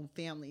their own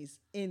families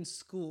in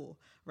school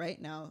right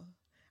now.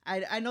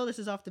 I know this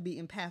is off the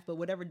beaten path, but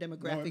whatever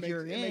demographic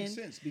you're in. It makes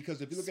sense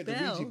because if you look at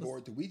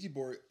the Ouija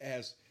board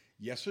has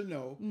yes or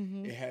no.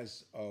 It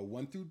has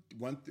 1 through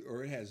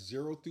or it has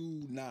 0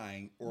 through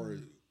 9 or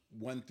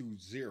 1 through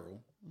 0.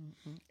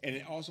 And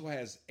it also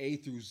has A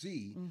through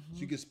Z, so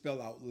you can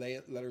spell out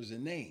letters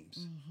and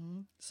names.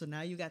 So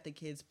now you got the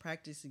kids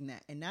practicing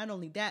that. And not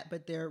only that,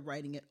 but they're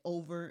writing it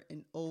over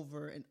and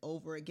over and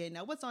over again.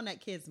 Now, what's on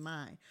that kid's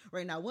mind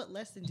right now? What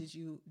lesson did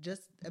you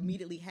just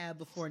immediately have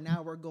before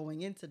now we're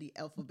going into the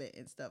alphabet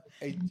and stuff?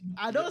 Hey,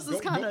 I know this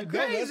is kind of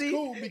crazy.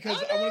 No, that's cool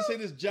because I want to say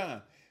this,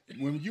 John.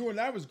 When you and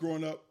I was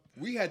growing up,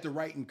 we had to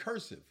write in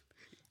cursive.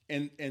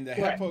 And the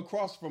heifer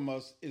across from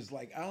us is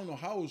like, I don't know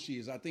how old she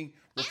is. I think,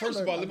 well, first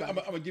of all, I'm going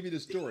to give you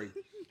the story.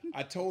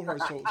 I told her,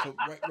 so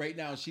right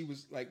now, she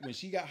was like, when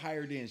she got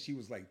hired in, she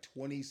was like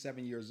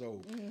 27 years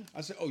old.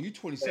 I said, oh, you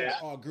 27. Yeah.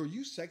 Oh, girl,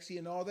 you sexy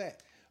and all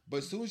that. But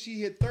as soon as she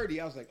hit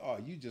 30, I was like, oh,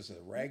 you just a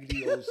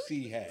raggedy old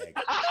sea hag.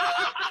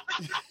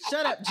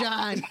 Shut up,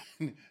 John.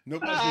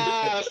 Nobody.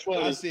 I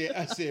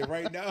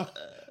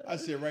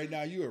said right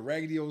now, you a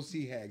raggedy old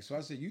sea hag. So I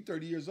said, you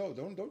 30 years old.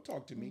 Don't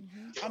talk to me.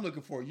 I'm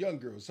looking for a young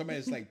girl, somebody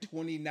that's like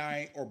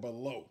 29 or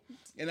below.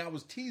 And I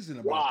was teasing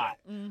about that.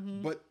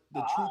 But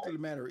the truth of the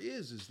matter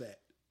is that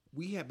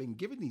we have been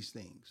given these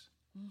things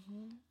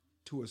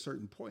to a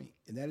certain point,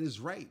 and that is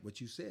right. What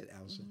you said,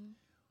 Allison.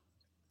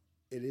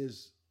 It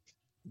is.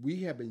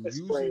 We have been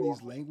using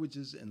these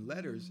languages and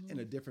letters in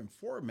a different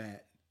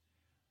format,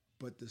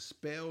 but the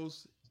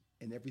spells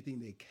and everything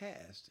they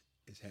cast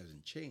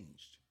hasn't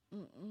changed.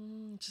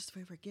 Just the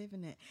way we're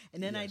giving it.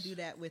 And then I do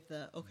that with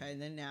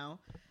and then now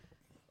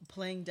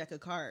playing deck of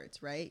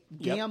cards, right?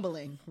 Yep.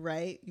 Gambling,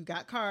 right? You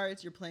got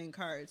cards, you're playing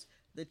cards.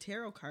 The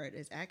tarot card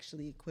is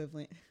actually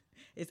equivalent.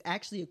 It's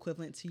actually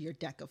equivalent to your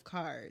deck of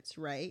cards,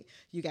 right?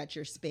 You got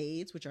your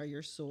spades, which are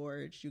your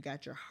swords. You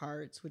got your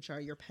hearts, which are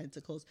your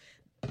pentacles.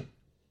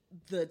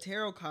 The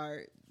tarot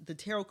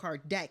card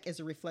deck is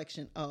a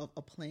reflection of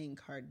a playing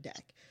card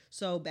deck.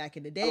 So back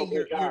in the day,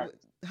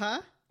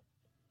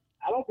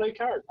 I don't play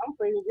cards. I'm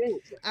playing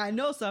games. I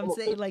know. So I'm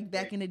saying, like,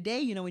 back in the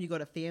day, when you go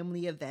to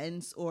family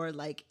events or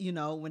like,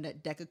 when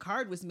that deck of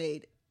card was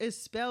made, it's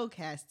spell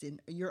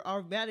casting. You're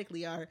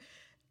automatically are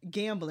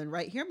gambling,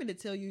 right? Here, I'm going to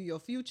tell you your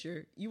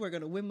future. You are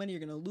going to win money. You're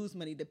going to lose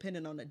money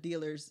depending on the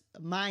dealer's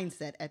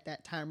mindset at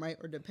that time, right?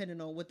 Or depending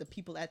on what the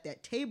people at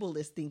that table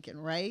is thinking,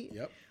 right?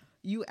 Yep.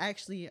 You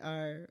actually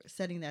are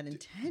setting that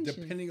intention.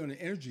 Depending on the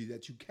energy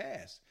that you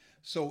cast.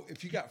 So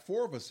if you got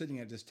 4 of us sitting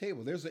at this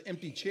table, there's an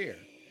empty chair.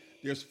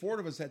 There's 4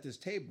 of us at this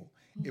table.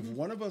 If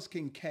one of us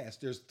can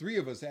cast, there's 3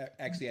 of us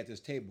actually at this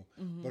table.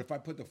 But if I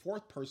put the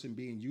 4th person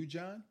being you,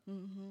 John,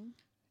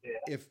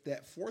 if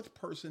that 4th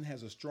person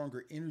has a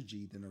stronger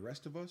energy than the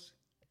rest of us,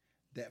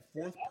 that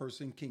 4th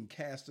person can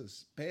cast a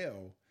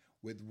spell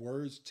with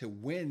words to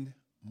win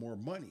more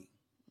money.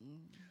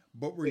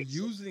 but we're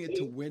using it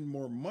to win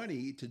more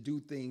money to do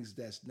things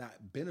that's not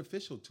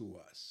beneficial to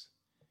us.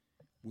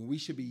 When we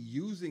should be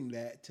using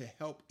that to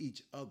help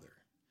each other,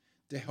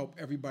 to help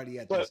everybody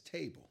at this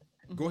table.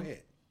 Go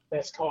ahead.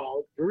 That's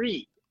called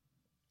greed.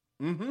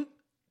 Mm-hmm.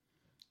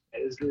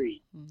 That is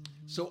greed.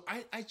 So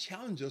I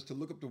challenge us to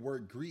look up the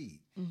word greed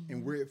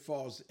and where it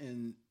falls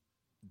in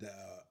the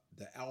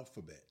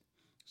alphabet.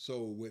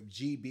 So with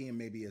G being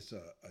maybe it's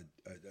a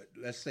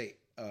let's say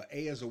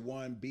A is a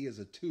 1, B is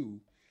a 2,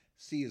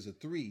 C is a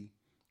 3.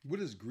 Where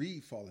does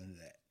greed fall into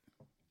that?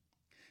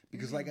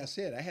 Because like I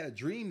said, I had a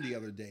dream the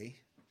other day.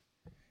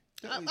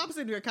 I'm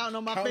sitting here counting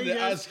on my Counting the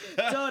fingers,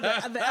 doing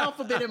the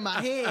alphabet in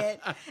my head.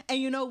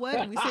 And you know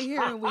what? We sit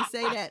here and we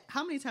say that.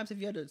 How many times have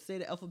you had to say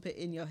the alphabet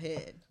in your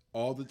head?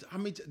 All the time. I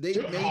mean, they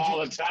made All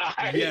you, the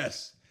time.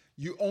 Yes.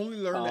 You only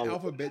learn the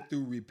alphabet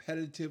through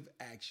repetitive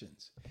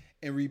actions.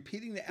 And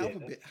repeating the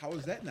alphabet, how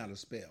is that not a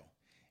spell?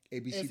 A,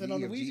 B, C, It's D,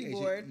 on E, the F, G, Ouija H,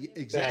 board. I,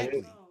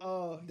 exactly.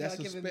 Oh, That's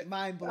that's a giving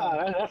mind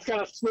blow. That's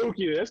kind of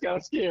spooky. That's kind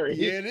of scary.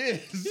 Yeah, it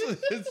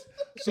is.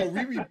 So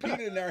we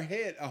repeat it in our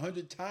head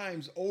 100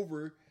 times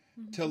over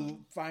to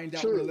find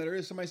out what the letter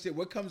is. Somebody said,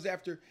 what comes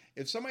after?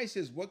 If somebody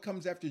says, what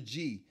comes after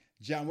G?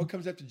 John, what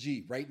comes after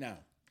G right now?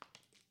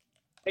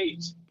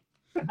 H.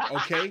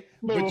 Okay.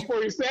 But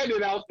before you said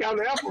it, I was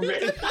counting the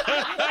alphabet.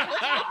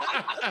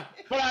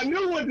 But I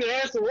knew what the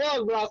answer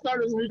was, but I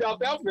started to read off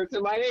the alphabet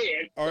in my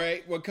head. All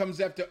right. What comes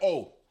after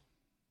O?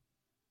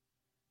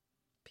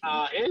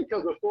 N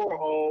comes before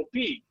O,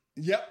 P.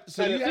 Yep.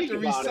 So you have to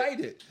recite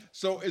it.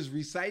 So is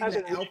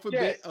reciting the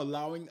alphabet yes.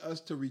 allowing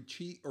us to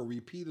repeat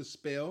a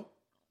spell?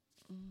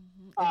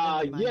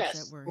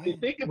 Yes. When you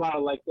think about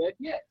it like that,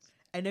 yes.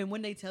 And then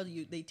when they tell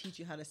you, they teach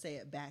you how to say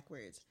it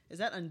backwards. Is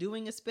that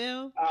undoing a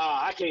spell?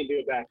 I can't do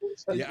it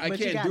backwards. Yeah, I But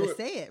can't you gotta do it.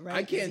 say it, right?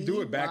 I can't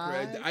do it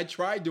backwards. I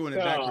tried doing it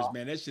backwards,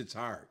 man. That shit's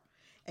hard.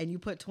 And you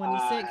put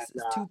 26.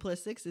 2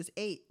 plus 6 is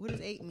 8. What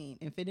does 8 mean?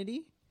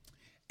 Infinity?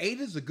 8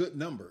 is a good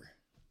number.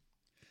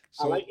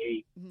 So, I like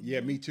 8.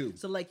 Yeah, me too.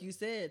 So like you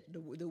said,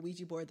 the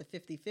Ouija board, the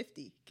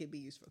 50-50 can be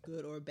used for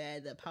good or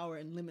bad. The power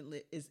and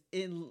limitless is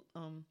in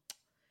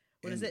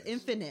what is it?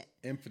 Infinite.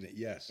 Infinite,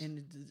 yes. And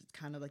it's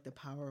kind of like the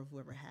power of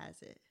whoever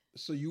has it.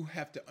 So you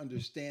have to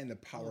understand the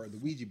power of the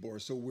Ouija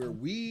board. So where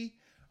we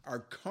are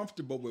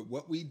comfortable with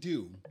what we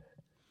do,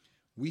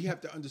 we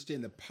have to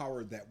understand the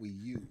power that we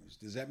use.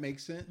 Does that make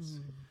sense?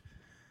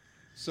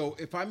 So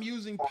if I'm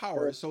using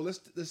power, so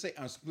let's say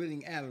I'm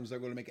splitting atoms,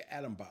 I'm going to make an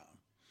atom bomb.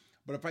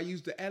 But if I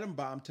use the atom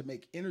bomb to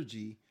make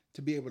energy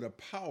to be able to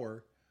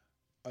power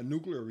a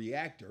nuclear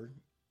reactor,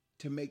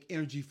 to make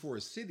energy for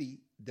a city,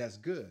 that's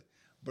good.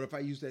 But if I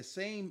use that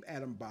same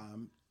atom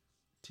bomb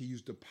to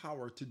use the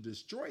power to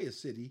destroy a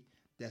city,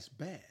 that's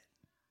bad.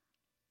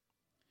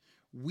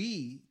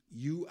 We,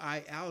 you,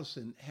 I,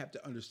 Allison, have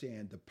to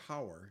understand the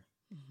power,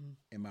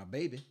 and my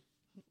baby,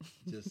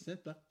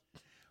 Jacinta,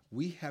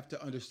 we have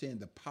to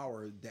understand the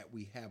power that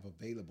we have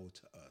available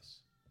to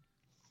us.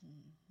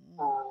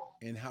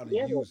 And how to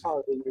you have more use power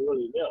it. than you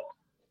really know.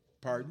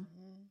 Pardon?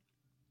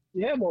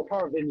 You have more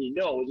power than you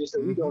know, just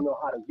that we don't know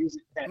how to use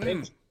it. That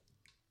makes it.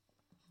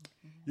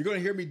 You're going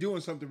to hear me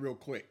doing something real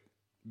quick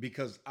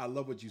because I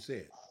love what you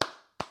said.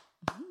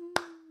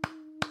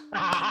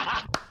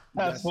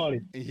 That's funny.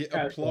 And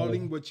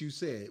applauding what you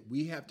said.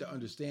 We have to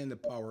understand the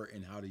power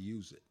and how to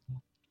use it.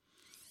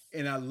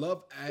 And I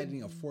love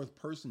adding a fourth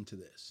person to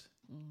this.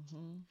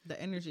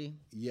 The energy.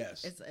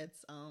 Yes.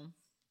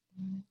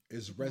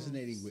 It's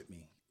resonating with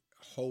me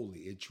wholly.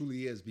 It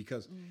truly is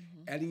because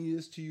adding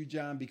this to you,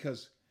 John,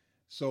 because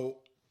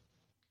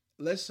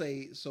let's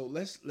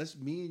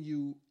me and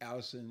you,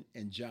 Allison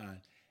and John,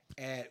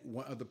 add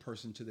one other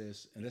person to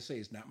this. And let's say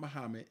it's not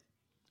Muhammad,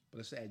 but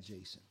let's add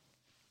Jason.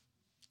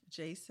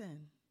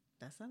 Jason.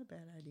 That's not a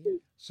bad idea.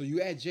 So you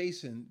add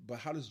Jason, but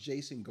how does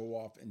Jason go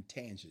off in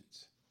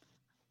tangents?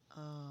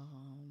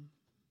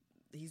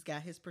 He's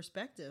got his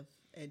perspective,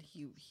 and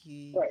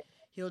Right.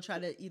 he'll try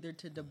to either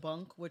to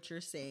debunk what you're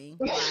saying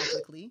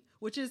logically,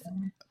 which is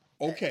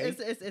Okay.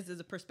 It's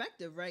a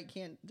perspective, right?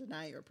 Can't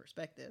deny your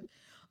perspective.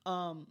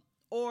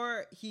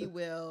 Or he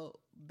will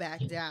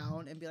back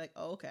down and be like,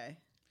 "Oh, okay."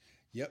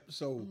 Yep.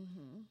 So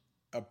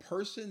a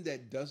person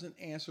that doesn't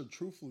answer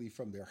truthfully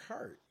from their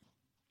heart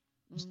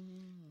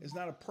is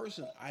not a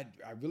person. I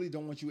really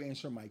don't want you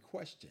answering my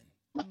question.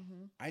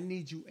 I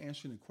need you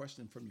answering the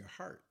question from your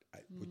heart,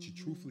 what you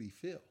truthfully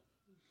feel.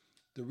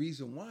 The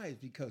reason why is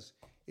because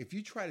if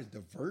you try to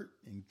divert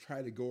and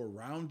try to go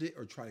around it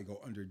or try to go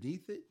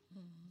underneath it,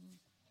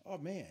 oh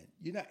man,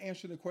 you're not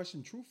answering the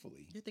question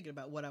truthfully. You're thinking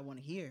about what I want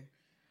to hear.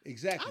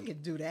 Exactly. I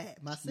can do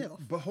that myself.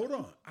 But hold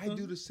on, I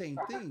do the same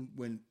thing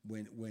when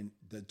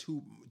the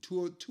two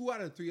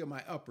out of three of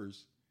my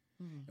uppers,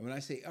 and when I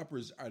say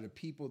uppers are the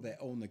people that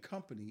own the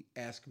company,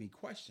 ask me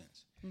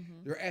questions.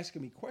 They're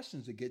asking me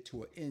questions to get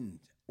to an end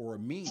or a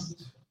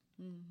means.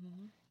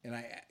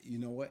 And you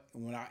know what?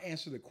 When I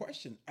answer the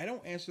question, I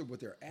don't answer what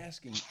they're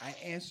asking. I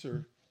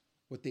answer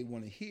what they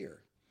want to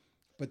hear.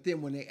 But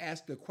then when they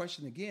ask the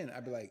question again,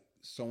 I'd be like,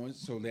 so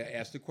they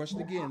ask the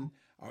question again.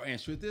 I'll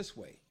answer it this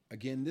way,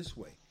 again this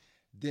way.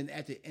 Then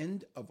at the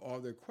end of all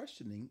their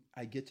questioning,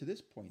 I get to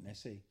this point and I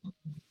say,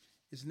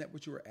 isn't that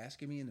what you were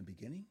asking me in the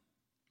beginning?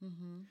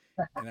 Mm-hmm.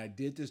 And I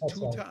did this That's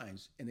 2 right.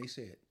 times and they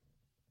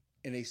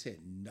said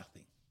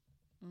nothing.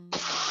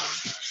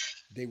 Mm-hmm.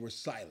 They were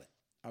silent.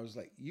 I was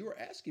like, you were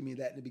asking me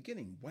that in the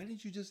beginning. Why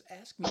didn't you just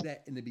ask me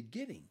that in the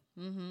beginning?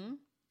 Mm-hmm.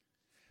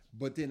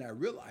 But then I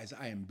realized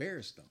I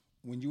embarrassed them.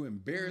 When you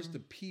embarrass the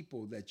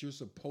people that you're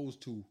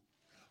supposed to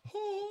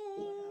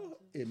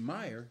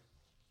admire,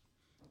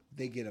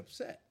 they get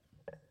upset.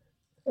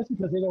 That's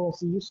because they don't want to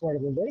see you smarter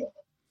than they are.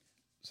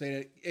 Say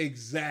that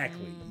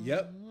exactly.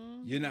 Yep.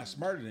 You're not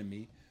smarter than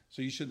me,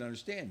 so you shouldn't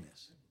understand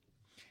this.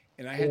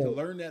 And I had to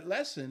learn that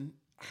lesson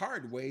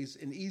hard ways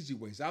and easy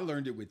ways. I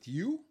learned it with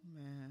you,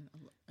 Man,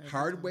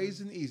 hard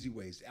ways and easy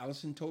ways.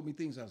 Allison told me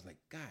things. I was like,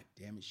 God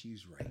damn it,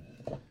 she's right.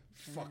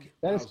 Fuck it.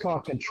 That is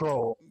called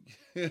control.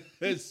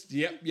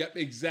 Yep,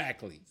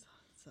 exactly.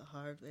 It's a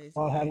hard place.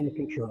 All having the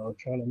control,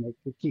 trying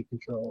to keep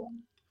control.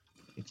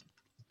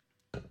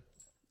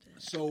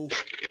 So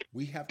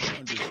we have to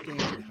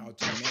understand how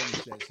to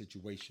manage that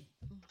situation.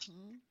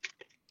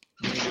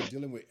 When we're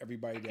dealing with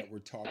everybody that we're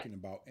talking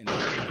about in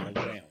our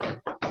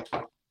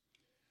realm.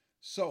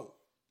 So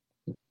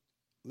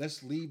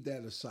let's leave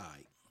that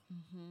aside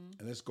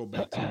and let's go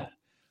back to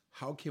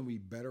how can we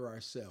better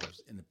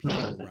ourselves and the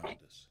people around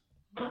us?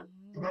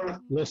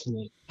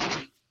 Listening.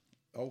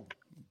 Oh,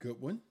 good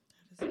one.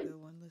 That is a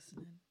good one.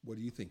 Listening. What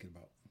are you thinking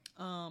about?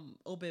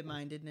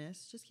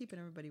 Open-mindedness. Just keeping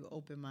everybody with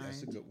open mind.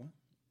 That's a good one.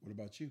 What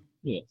about you?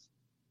 Yes.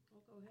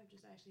 Well, go ahead,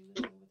 just actually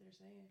listen to what they're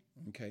saying.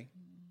 Okay.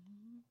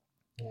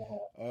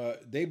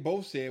 They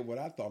both said what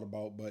I thought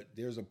about, but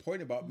there's a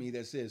point about me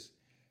that says,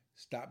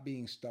 stop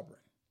being stubborn.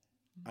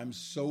 I'm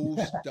so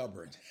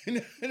stubborn.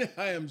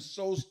 I am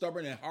so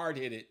stubborn and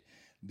hard-headed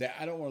that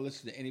I don't want to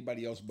listen to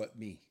anybody else but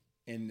me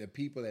and the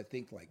people that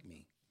think like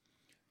me.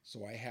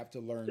 So I have to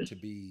learn to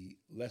be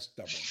less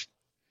stubborn.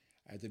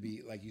 I have to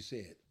be, like you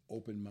said,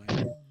 open-minded.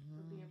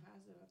 But being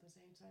positive at the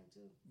same time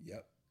too.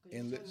 Yep. Because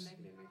And you're turning let's,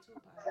 negative into a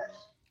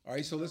positive. all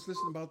right, so let's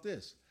listen about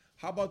this.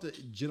 How about the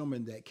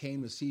gentleman that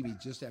came to see me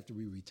just after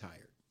we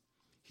retired?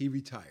 He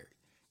retired.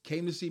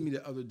 Came to see me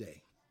the other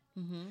day.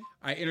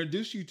 I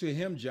introduced you to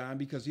him, John,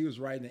 because he was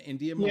riding an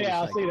Indian motorcycle.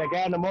 Yeah, I see that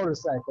guy on the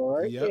motorcycle,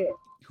 right? Yep. Yeah.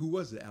 Who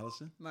was it,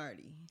 Allison?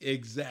 Marty.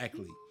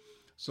 Exactly.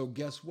 So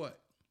guess what?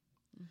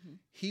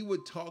 He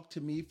would talk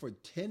to me for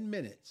 10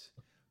 minutes,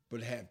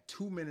 but have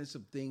 2 minutes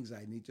of things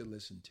I need to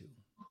listen to.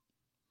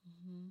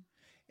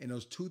 And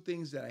those 2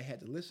 things that I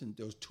had to listen,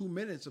 those 2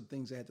 minutes of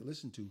things I had to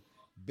listen to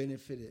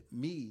benefited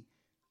me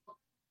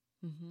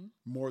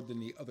more than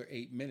the other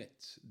 8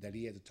 minutes that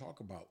he had to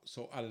talk about.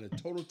 So out of the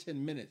total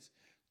 10 minutes,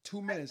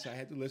 2 minutes I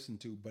had to listen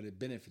to, but it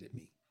benefited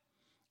me.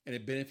 And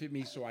it benefited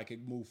me so I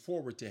could move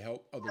forward to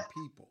help other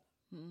people.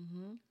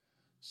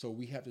 So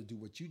we have to do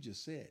what you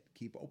just said.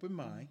 Keep an open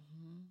mind.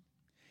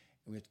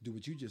 And we have to do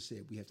what you just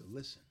said. We have to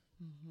listen.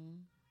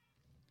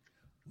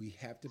 We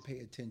have to pay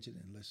attention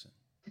and listen.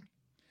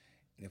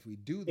 And if we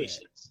do that,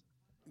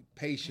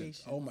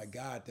 patience. Oh my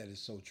God, that is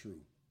so true.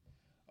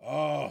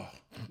 Oh.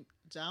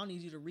 John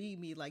needs you to read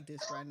me like this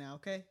right now,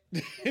 okay?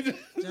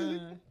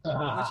 John,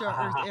 with your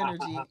earth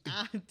energy.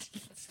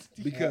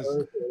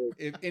 Because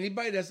if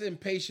anybody that's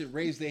impatient,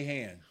 raise their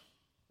hand.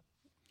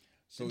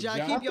 So John,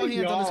 I keep your think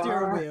hands on the y'all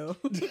steering are. wheel.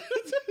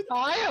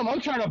 I am.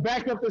 I'm trying to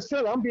back up this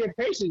trailer. I'm being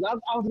patient. I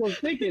was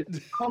thinking,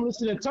 I'm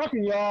listening and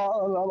talking,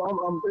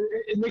 y'all.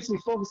 It makes me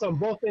focus on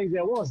both things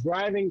at once.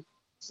 Driving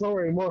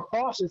slower and more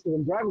cautious because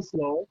I'm driving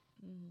slow.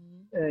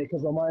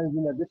 Because my mind's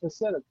in a different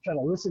setup, trying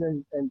to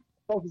listen and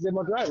focus in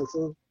my driving.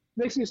 So it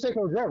makes me a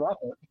safer driver, I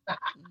think.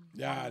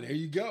 Yeah, there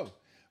you go.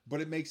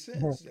 But it makes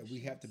sense that we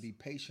have to be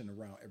patient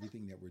around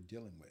everything that we're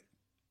dealing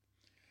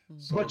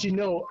with. So, But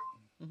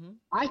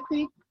I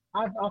think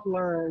I've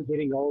learned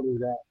getting older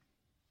that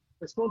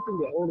it's one thing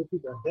that older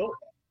people don't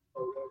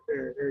have.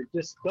 Or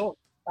just don't.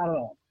 I don't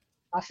know.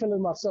 I feel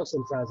in myself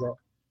sometimes that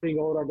being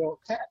older, I don't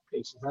have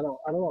patience. I don't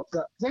know.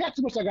 'Cause I got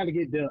too much I got to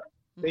get done.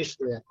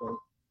 Basically, I think.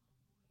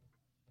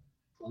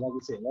 So like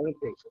you said, learning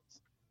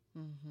patience.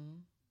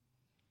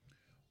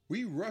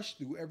 we rush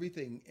through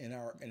everything in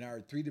our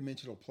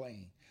 3-dimensional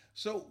plane.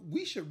 So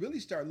we should really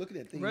start looking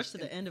at things. Rush to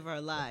the end of our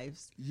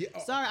lives. Yeah,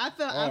 Sorry, I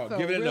felt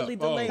give it really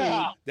up. Oh, delayed.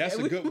 that's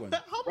a good one.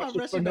 Hope I'm For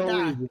rushing no to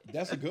die. reason.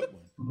 That's a good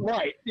one.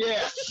 Right.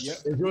 Yeah. Yep.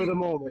 Enjoy the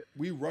moment.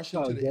 We rush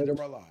into the end of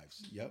our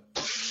lives. Yep.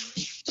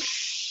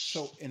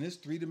 So in this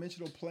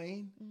 3-dimensional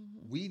plane,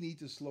 we need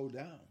to slow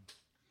down.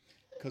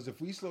 Because if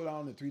we slow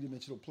down in the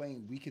 3-dimensional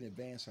plane, we can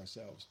advance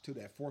ourselves to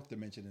that 4th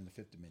dimension and the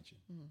 5th dimension.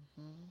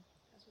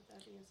 That's what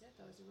that being said,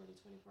 though. Is it really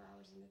 24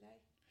 hours in a day?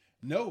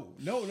 No.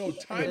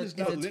 Time is Is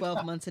not it linear.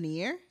 12 months in a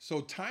year?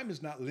 So time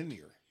is not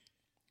linear.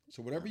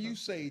 So whatever you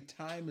say,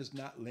 time is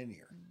not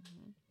linear.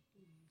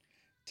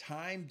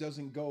 Time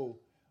doesn't go,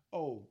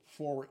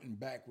 forward and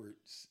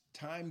backwards.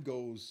 Time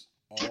goes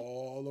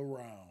all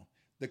around.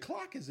 The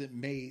clock isn't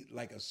made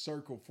like a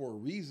circle for a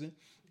reason.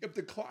 If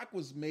the clock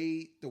was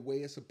made the way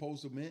it's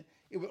supposed to be,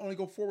 it would only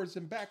go forwards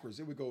and backwards.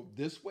 It would go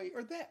this way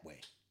or that way.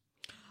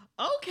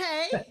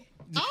 Okay. All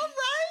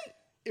right.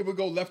 It would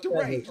go left or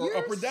right or You're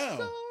up or down.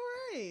 so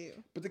right.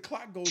 But the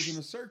clock goes in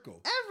a circle.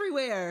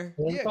 Everywhere.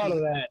 I Yeah, thought of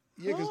that.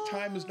 Yeah, because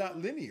time is not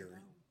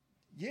linear.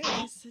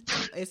 Yeah.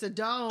 It's a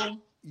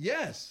dome.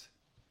 Yes.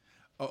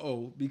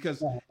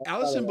 Because Yeah,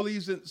 Allison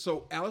believes in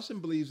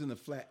the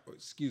flat.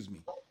 Excuse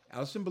me.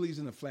 Allison believes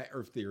in the flat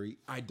Earth theory.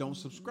 I don't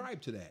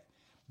subscribe to that,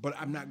 but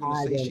I'm not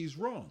going to say she's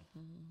wrong.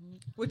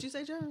 What'd you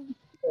say, John?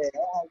 Yeah,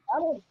 I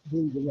don't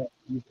believe in that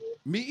either.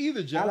 Me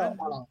either, I John.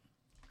 don't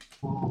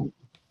know.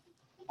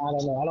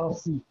 I don't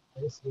see.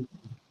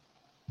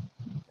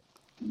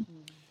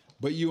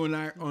 But you and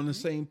I are on the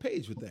same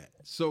page with that.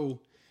 So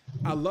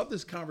I love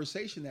this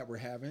conversation that we're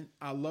having.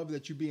 I love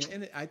that you're being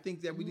in it. I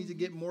think that we need to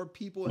get more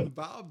people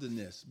involved in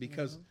this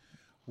because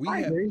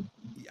I agree.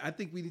 I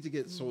think we need to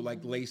get, like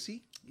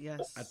Lacey,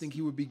 Yes. I think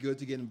he would be good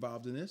to get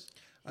involved in this.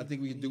 I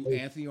think we could do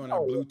Anthony on our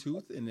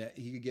Bluetooth and that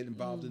he could get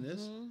involved in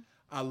this.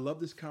 I love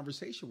this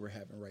conversation we're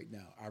having right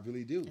now. I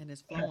really do. And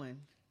it's flowing.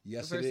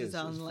 Yes, the it verses is.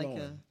 sound It's like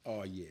flowing.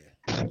 Oh, yeah.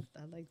 I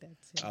like that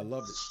too. I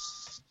love it.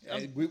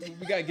 And we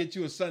got to get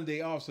you a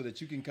Sunday off so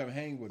that you can come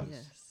hang with us.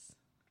 Yes.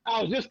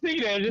 I was just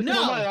thinking that. Just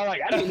No. in my mind, I'm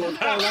like, I didn't know it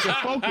sounded like a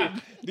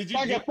funky. Did you,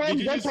 Like a did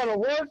funky. you I'm just, trying to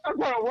work. I'm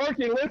trying to work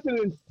and listen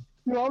and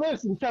do all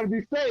this and try to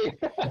be safe.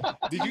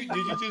 did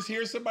you just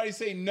hear somebody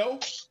say no?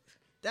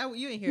 That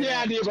you ain't hear Yeah,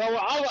 I that. did, but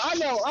I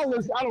know. I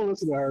don't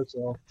listen to her,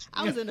 so.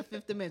 I was in the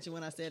fifth dimension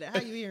when I said that.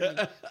 How you hear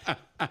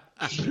me?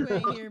 You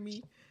ain't hear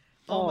me.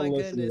 Oh I my don't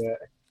listen to goodness.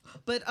 that.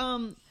 But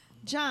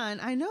John,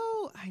 I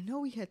know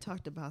we had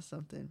talked about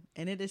something,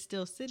 and it is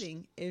still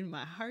sitting in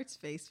my heart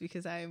space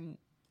because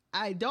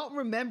I don't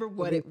remember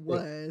what it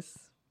was.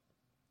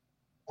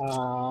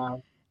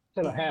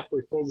 Kind of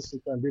halfway focused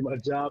and trying to do my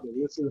job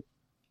and listen.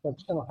 I'm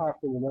kind of hard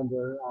to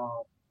remember.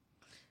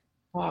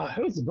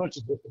 It was a bunch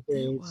of different It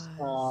things.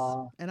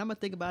 was. And I'm gonna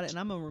think about it, and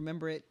I'm gonna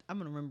remember it. I'm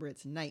gonna remember it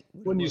tonight.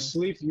 When you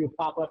sleep, you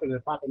pop up and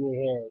it pop in your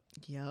head.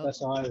 Yep.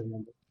 That's all I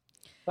remember.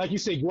 Like you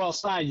say, go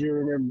outside, you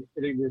remember,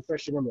 it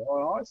refresh your memory. Oh,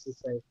 I always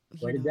say,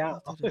 write it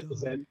down.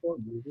 Is that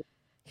important?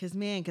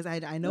 Because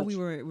I know we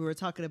were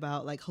talking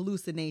about like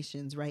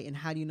hallucinations, right? And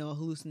how do you know a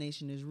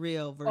hallucination is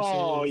real versus?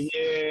 Oh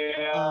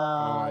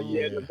yeah,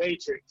 yeah. The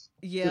Matrix.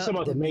 Yeah, You're talking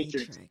about the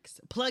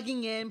Matrix.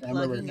 Plugging in, I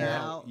remember plugging that.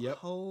 out. Yep.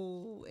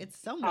 Oh, it's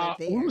somewhere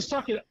there.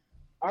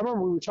 I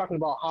remember we were talking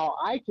about how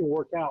I can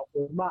work out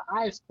with my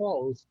eyes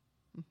closed.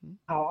 Mhm.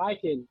 How I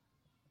can,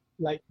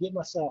 like, get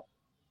myself.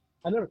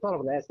 I never thought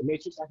of it as the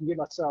Matrix. I can get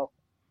myself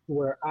to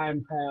where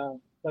I'm having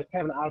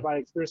an out of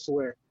body experience to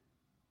where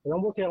when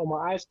I'm working out with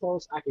my eyes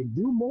closed, I can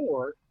do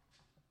more,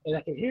 and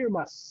I can hear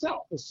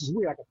myself. This is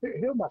weird. I can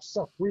hear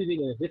myself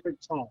breathing in a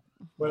different tone.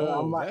 But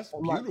That's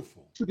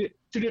beautiful. Two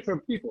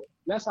different people.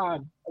 That's how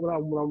when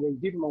I'm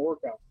giving my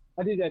workout.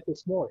 I did that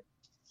this morning,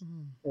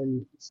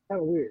 and it's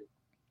kind of weird.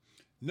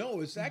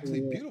 No, it's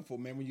actually beautiful,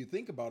 man, when you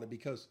think about it,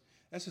 because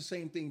that's the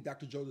same thing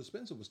Dr. Joe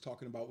Dispenza was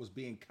talking about, was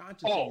being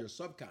conscious of your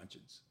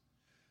subconscious.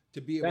 To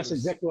be able That's to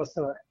exactly what I was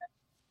telling.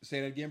 say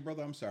that again,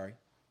 brother. I'm sorry.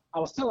 I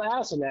was telling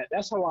Allison that.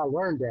 That's how I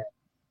learned that,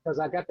 because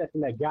I got that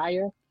from that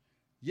Gaia.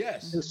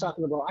 Yes. He was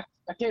talking about.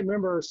 I can't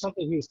remember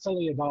something he was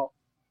telling you about.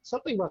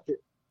 Something about your.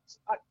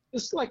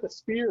 It's like a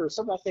spear or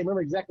something. I can't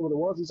remember exactly what it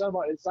was. He was talking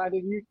about inside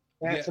of you.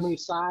 It had so many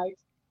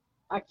sides.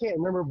 I can't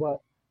remember,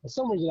 but for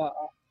some reason,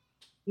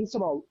 he's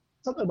talking about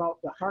something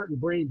about the heart and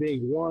brain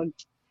being one,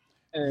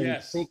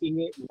 and thinking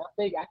it. And I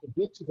think I can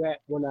get to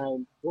that when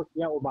I'm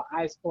working out with my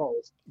eyes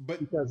closed,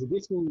 because it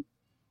gets me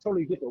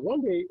totally different.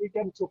 One day, it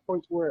got me to a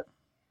point where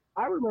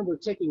I remember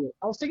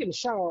I was taking a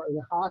shower,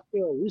 and how I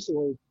feel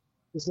recently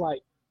is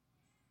like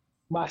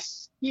my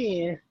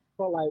skin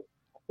felt like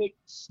a thick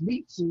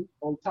meat suit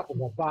on top of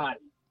my body.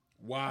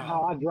 Wow.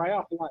 How I dry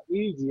off a lot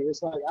easier.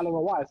 It's like, I don't know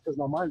why. It's because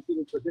my mind's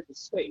getting to a different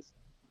space.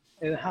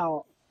 And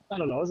how, I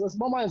don't know,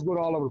 my mind's going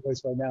all over the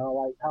place right now.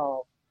 Like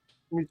how,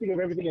 when you think of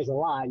everything as a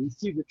lie, you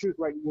see the truth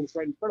when it's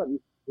right in front of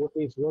you, what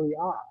things really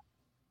are.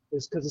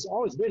 It's because it's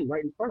always been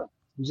right in front of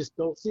you. You just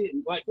don't see it.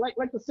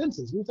 Like The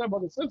Simpsons. We talk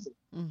about The Simpsons.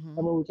 Mm-hmm.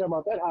 And when we talk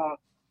about that, how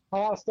a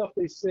lot of stuff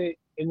they said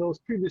in those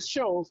previous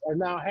shows are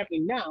now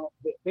happening now,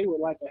 that they were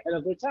like ahead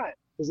of their time.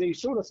 Because they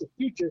showed us a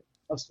future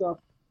of stuff,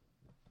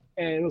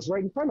 and it was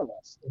right in front of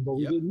us, but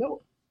we didn't know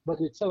it. But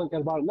they're telling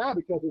us about it now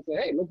because they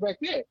say, "Hey, look back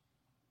there."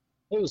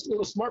 It was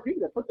smart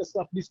people that put this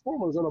stuff, these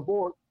formulas on the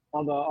board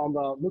on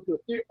the nuclear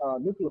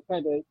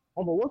plant that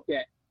I'm gonna look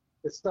at.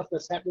 The stuff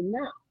that's happening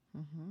now.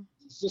 Mm-hmm.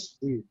 It's just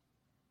weird.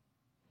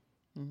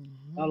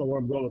 Mm-hmm. I don't know where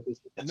I'm going with this.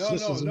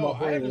 No.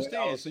 I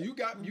understand. So you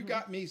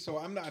got me. So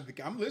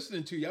I'm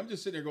listening to you. I'm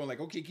just sitting there going like,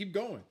 okay, keep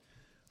going.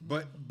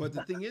 But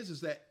the thing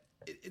is that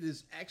it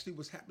is actually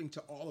what's happening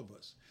to all of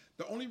us.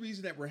 The only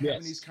reason that we're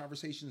having these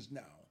conversations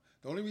now,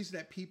 the only reason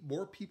that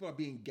more people are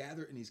being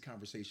gathered in these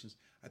conversations,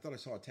 I thought I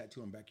saw a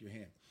tattoo on the back of your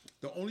hand.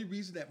 The only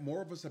reason that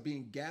more of us are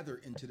being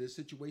gathered into this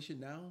situation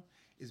now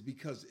is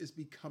because it's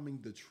becoming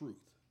the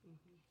truth.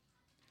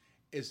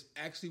 It's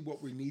actually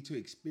what we need to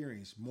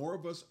experience. More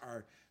of us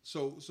are,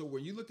 so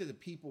when you look at the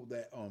people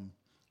that,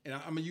 and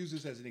I'm gonna use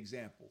this as an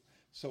example.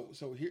 So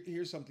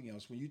here's something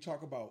else. When you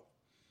talk about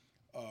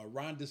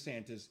Ron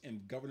DeSantis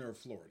and governor of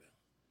Florida,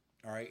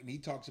 All right, and he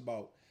talks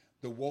about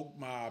the woke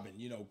mob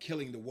and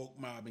killing the woke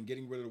mob and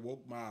getting rid of the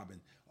woke mob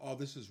and all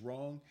this is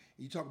wrong.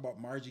 You talk about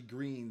Margie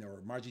Green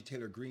or Margie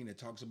Taylor Greene that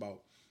talks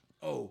about,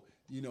 oh,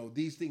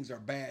 these things are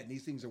bad and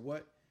these things are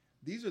what?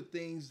 These are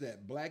things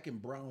that black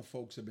and brown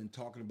folks have been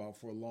talking about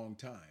for a long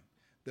time.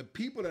 The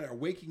people that are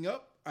waking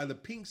up are the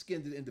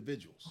pink-skinned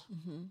individuals.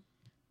 Mm-hmm.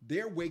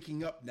 They're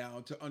waking up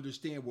now to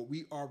understand what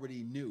we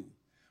already knew.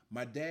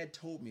 My dad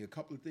told me a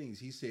couple of things.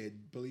 He said,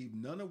 believe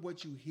none of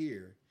what you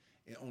hear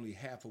and only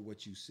half of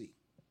what you see.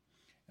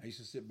 I used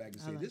to sit back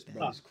and say, this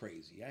brother's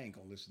crazy. I ain't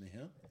going to listen to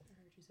him. I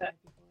heard you say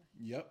that before.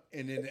 Yep.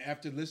 And then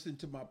after listening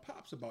to my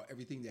pops about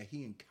everything that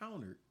he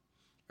encountered,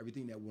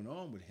 everything that went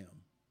on with him,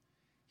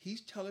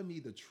 he's telling me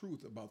the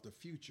truth about the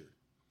future.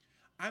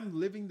 I'm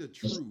living the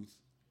truth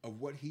of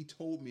what he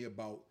told me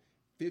about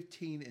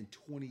 15 and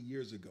 20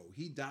 years ago.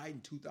 He died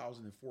in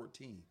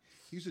 2014.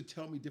 He used to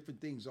tell me different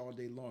things all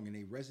day long, and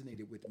they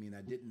resonated with me. And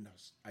I didn't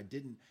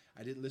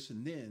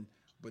listen then,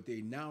 but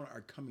they now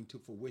are coming to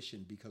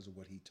fruition because of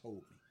what he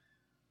told me.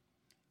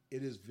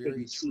 It is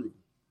very true.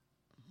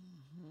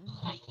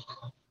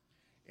 Mm-hmm.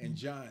 And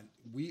John,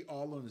 we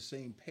all on the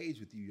same page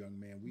with you, young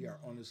man. We are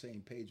on the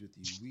same page with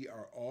you. We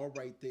are all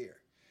right there.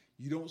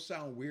 You don't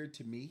sound weird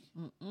to me.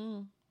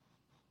 Mm-mm.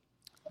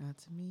 Not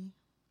to me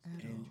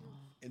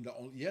at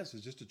all. And yes,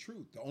 it's just the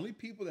truth. The only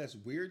people that's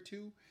weird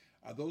to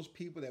are those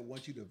people that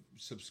want you to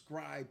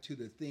subscribe to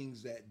the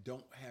things that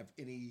don't have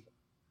any,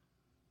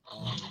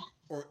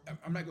 or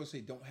I'm not going to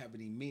say don't have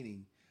any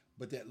meaning,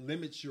 but that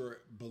limits your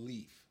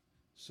belief.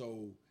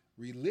 So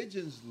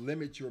religions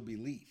limit your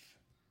belief,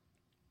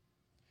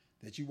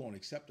 that you won't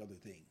accept other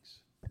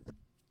things.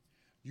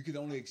 You can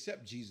only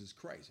accept Jesus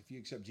Christ. If you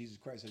accept Jesus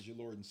Christ as your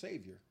Lord and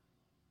Savior,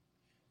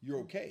 you're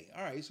okay.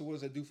 All right, so what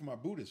does that do for my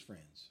Buddhist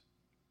friends?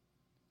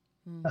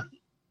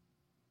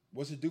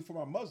 What's it do for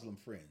my Muslim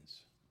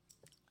friends?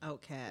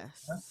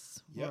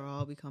 Outcasts. Yep. We're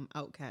all become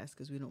outcasts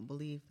because we don't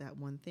believe that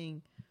one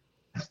thing.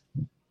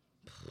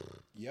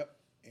 Yep.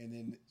 And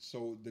then,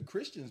 so the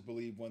Christians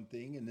believe one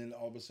thing, and then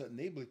all of a sudden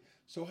they believe.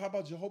 So how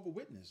about Jehovah's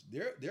Witness?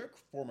 They're a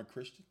form of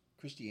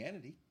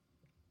Christianity.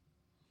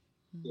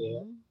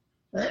 Yeah.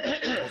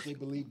 But they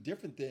believe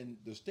different than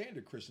the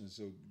standard Christians.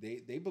 So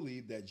they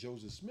believe that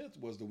Joseph Smith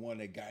was the one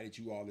that guided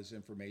you all this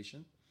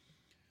information.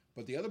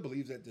 But the other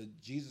believes that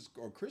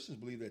Christians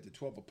believe that the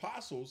 12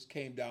 apostles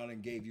came down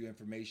and gave you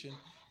information,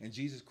 and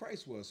Jesus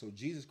Christ was. So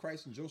Jesus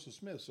Christ and Joseph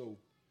Smith. So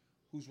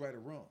who's right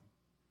or wrong?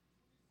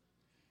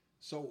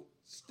 So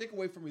stick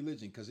away from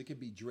religion because it can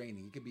be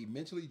draining. It can be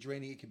mentally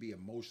draining. It can be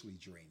emotionally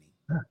draining.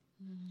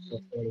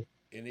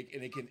 And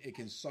it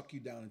can suck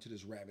you down into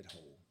this rabbit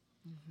hole.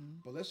 Mm-hmm.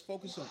 But let's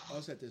focus on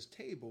us at this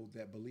table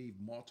that believe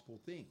multiple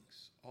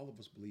things. All of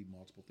us believe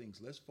multiple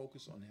things. Let's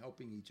focus on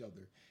helping each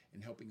other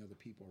and helping other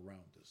people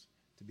around us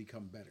to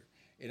become better.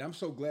 And I'm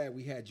so glad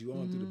we had you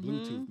on through the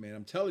Bluetooth, man.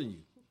 I'm telling you.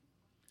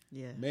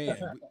 Yeah. Man,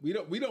 we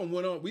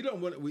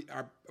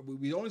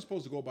only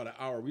supposed to go about an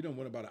hour. We don't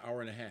want about an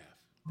hour and a half.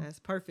 That's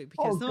perfect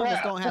because some of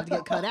us don't have to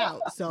get cut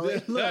out. So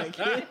look,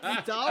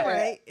 it's all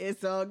right.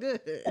 It's all good.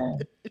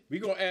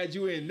 We're gonna add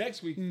you in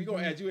next week. We're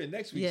gonna add you in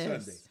next week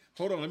Sunday.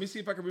 Hold on, let me see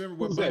if I can remember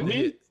what button to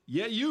hit.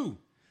 Yeah, you.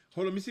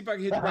 Hold on, let me see if I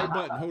can hit the right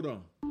button. Hold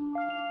on.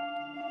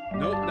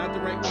 Nope, not the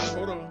right one.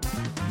 Hold on.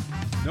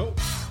 Nope.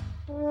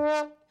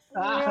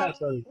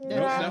 Sorry. Nope,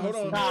 now hold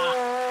on.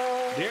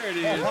 There it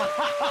is.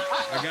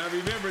 I gotta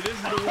remember, this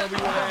is the one we want to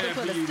have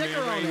for you,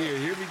 man, right here.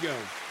 Here we go.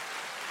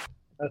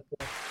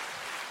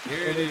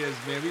 There it is,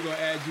 man. We're gonna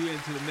add you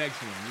into the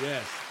next one.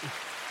 Yes.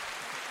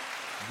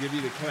 Give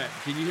you the clap.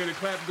 Can you hear the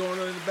clap going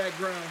on in the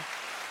background?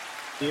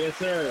 Yes,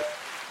 sir.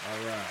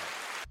 All right.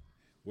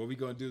 What we're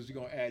going to do is we're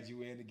going to add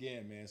you in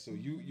again, man. So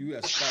you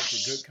have sparked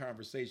a good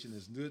conversation.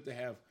 It's good to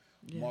have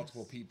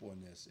multiple people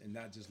in this and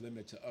not just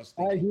limit to us.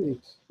 I agree.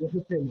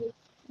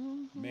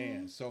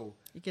 Man, so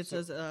it gets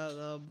us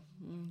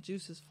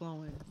juices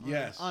flowing.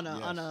 Yes, on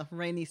a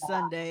rainy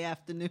Sunday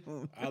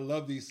afternoon. I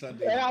love these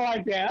Sundays. Yeah, I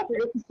like that. I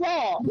think it's a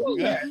song.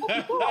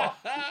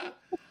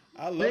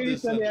 I love rainy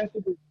this Sunday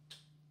afternoon.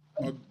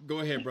 Oh,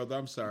 go ahead, brother.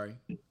 I'm sorry.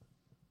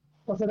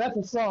 So that's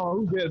a song.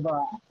 Who's good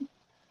by?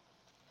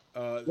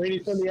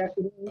 Rainy Sunday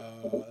afternoon.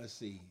 Let's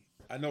see.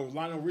 I know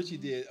Lionel Richie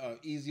did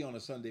 "Easy on a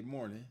Sunday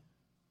Morning."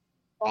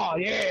 Oh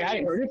yeah, I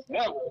ain't heard it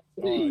ever.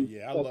 Oh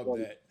yeah, I love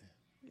that.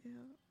 Yeah.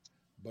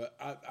 But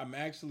I'm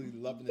actually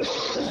loving this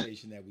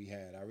conversation that we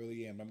had. I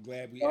really am. I'm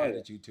glad we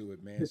added you to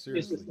it, man.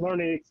 Seriously. It's a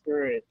learning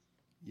experience.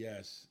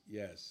 Yes,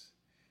 yes.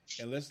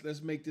 And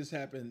let's make this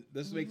happen.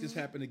 Let's make this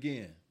happen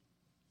again.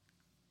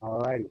 All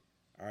right.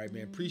 All right,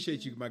 man.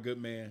 Appreciate you, my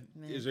good man.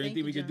 Is there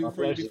anything we can do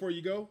for you before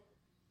you go?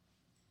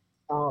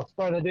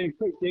 Sorry, I didn't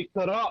get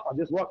cut off. I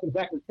just walked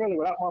back to the trailer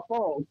without my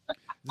phone.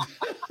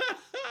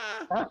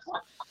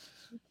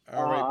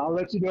 All right. I'll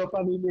let you know if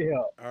I need any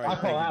help. All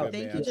right.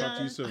 Thank you, I'll John. talk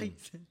to you soon.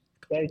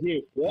 Thank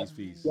you. Yep.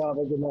 Peace. Y'all have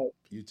a good night.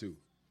 You too.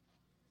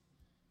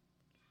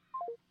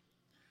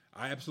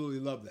 I absolutely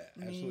love that.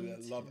 Absolutely, I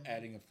love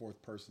adding a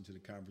fourth person to the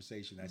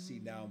conversation. I see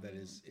now that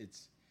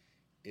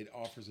it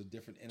offers a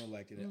different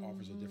intellect and it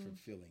offers a different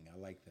feeling. I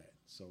like that.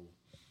 So,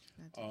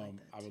 do like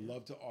that, I would too.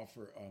 love to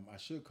offer. I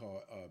should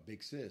call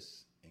Big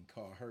Sis and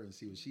call her and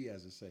see what she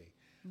has to say.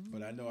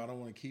 But I know I don't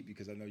want to keep you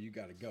because I know you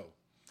got to go.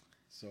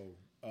 So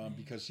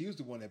because she was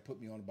the one that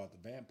put me on about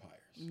the vampires.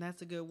 And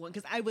that's a good one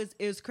because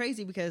it was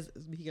crazy because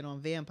speaking on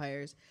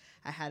vampires,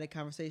 I had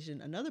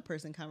another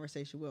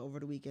conversation with over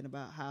the weekend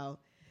about how,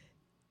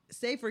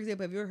 say for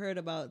example, have you ever heard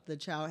about the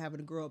child having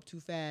to grow up too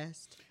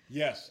fast?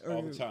 Yes,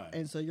 all the time.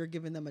 And so you're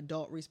giving them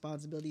adult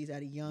responsibilities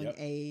at a young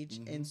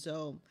age. And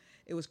so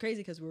it was crazy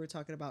because we were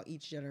talking about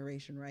each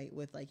generation, right?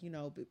 With like,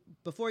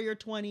 before your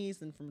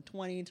 20s and from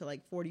 20 to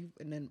like 40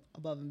 and then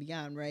above and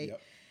beyond, right?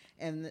 Yep.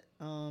 And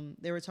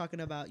they were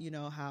talking about,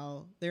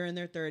 how they're in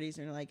their 30s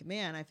and they're like,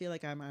 man, I feel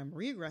like I'm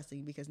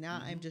regressing because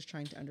now I'm just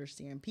trying to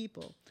understand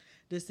people.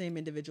 This same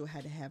individual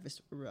had to have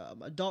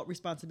adult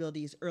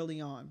responsibilities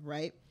early on,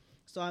 right?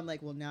 So I'm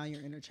like, well, now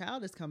your inner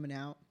child is coming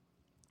out.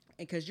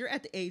 And because you're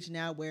at the age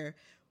now where,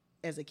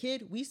 as a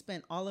kid, we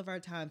spent all of our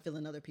time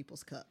filling other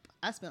people's cup.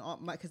 I spent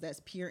because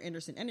that's pure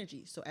innocent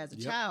energy. So as a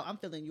child, I'm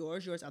filling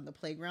yours on the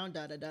playground,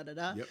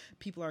 da-da-da-da-da. Yep.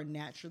 People are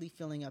naturally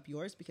filling up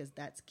yours because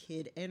that's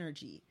kid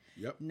energy.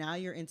 Yep. Now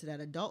you're into that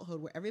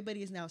adulthood where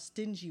everybody is now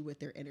stingy with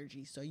their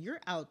energy. So you're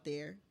out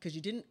there because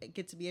you didn't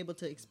get to be able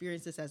to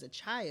experience this as a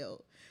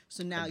child.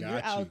 So now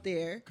you're out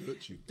there,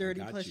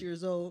 30 plus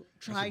years old,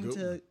 trying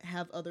to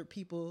have other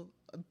people,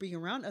 being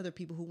around other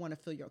people who want to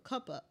fill your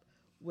cup up.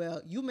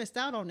 Well, you missed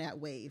out on that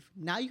wave.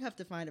 Now you have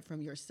to find it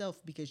from yourself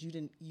because you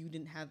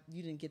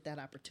didn't get that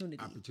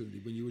opportunity.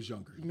 When you was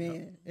younger,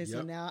 man. And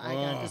so now I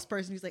got this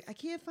person who's like, I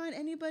can't find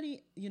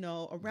anybody,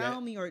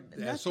 around me or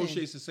nothing. That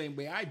associates the same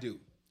way I do.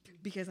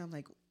 Because I'm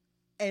like,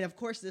 and of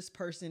course this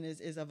person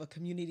is of a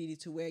community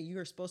to where you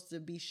are supposed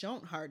to be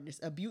shown hardness.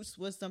 Abuse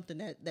was something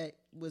that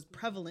was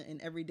prevalent in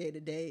every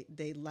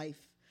day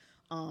life.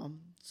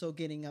 So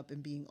getting up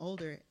and being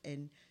older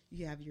and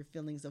you have your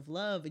feelings of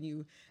love and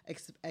you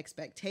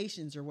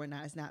expectations or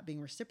whatnot is not being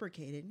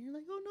reciprocated. And you're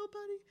like, oh,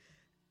 nobody.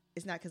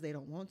 It's not because they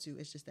don't want to.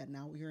 It's just that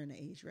now we're in an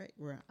age, right,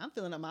 where I'm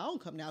filling up my own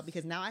cup now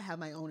because now I have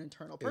my own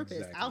internal purpose.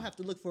 Exactly. I'll have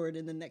to look for it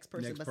in the next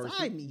person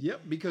beside me.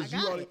 Yep, because you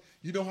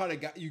know how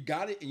to you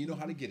got it and you know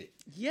how to get it.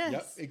 Yes.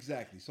 Yep,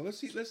 exactly. So let's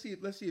see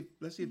if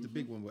the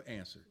big one will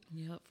answer.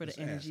 Yep, for the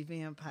energy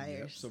vampires.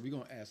 Yep. So we're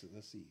gonna ask it.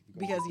 Let's see.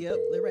 Because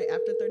they're right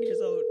after 30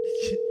 years old.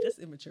 That's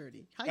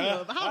immaturity.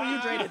 How are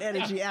you draining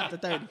energy after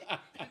 30?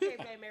 I can't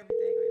blame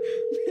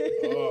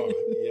everything. Oh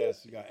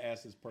yes, you gotta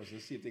ask this person.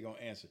 Let's see if they're gonna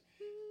answer.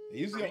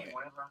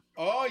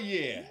 Oh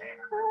yeah.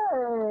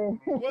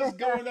 What's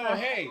going on?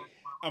 Hey,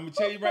 I'm gonna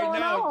tell you right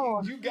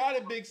now. You got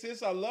it, big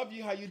sis. I love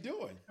you. How you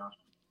doing?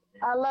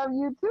 I love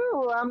you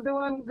too. I'm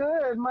doing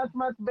good. Much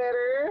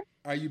better.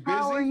 Are you busy?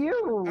 How are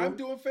you? I'm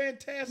doing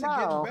fantastic.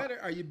 No. Getting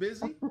better. Are you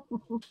busy?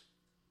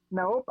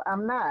 Nope,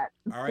 I'm not.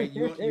 All right,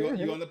 you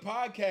on the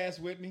podcast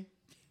with me?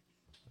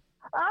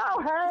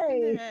 Oh,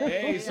 hey.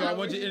 Hey, so I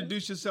want you to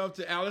introduce yourself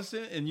to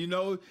Allison, and you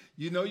know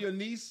your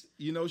niece.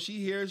 She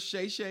hears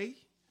Shay.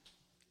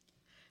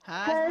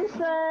 Hi. Hey,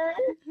 Shay.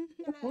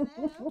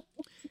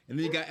 And then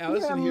you got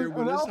Allison here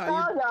with us.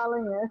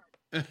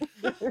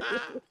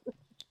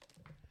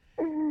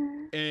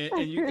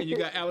 And you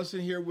got Allison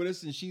here with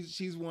us, and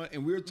she's one.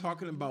 And we were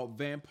talking about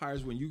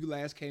vampires when you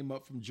last came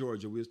up from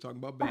Georgia. We was talking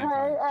about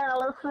vampires. Hey,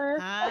 Allison.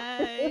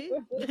 Hi.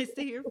 Nice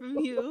to hear from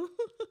you.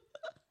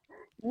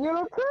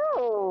 You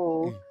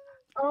too.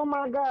 Oh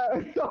my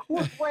God. So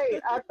wait,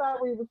 I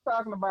thought we was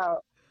talking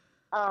about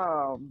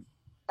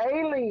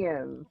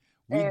aliens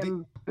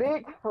and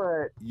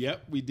Bigfoot.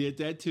 Yep, we did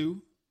that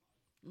too.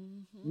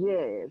 Mm-hmm.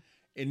 Yes.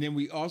 And then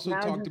we also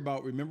talked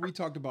about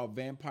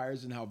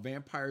vampires and how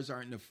vampires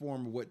aren't in the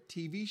form of what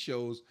TV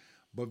shows,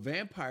 but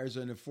vampires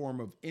are in the form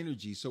of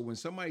energy. So when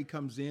somebody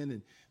comes in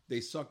and they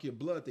suck your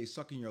blood, they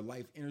sucking your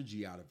life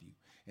energy out of you.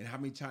 And how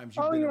many times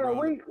you've been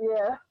around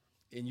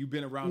and you've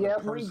been around a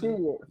person. We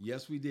did.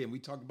 Yes, we did. And we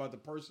talked about the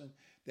person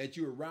that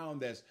you're around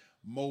that's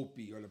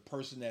mopey or the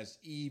person that's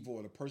evil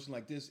or the person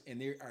like this,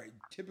 and they are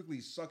typically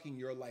sucking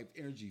your life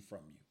energy from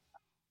you.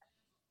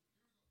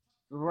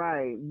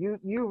 Right.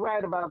 You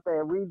right about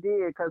that. We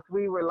did because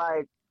we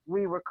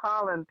were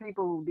calling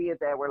people who did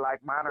that were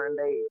like modern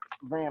day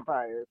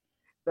vampires.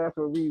 That's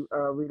what we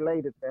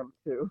related them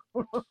to.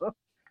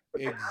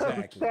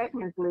 Exactly.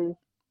 Technically,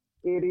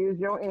 it is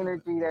your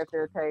energy that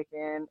they're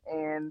taking,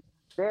 and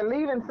they're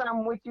leaving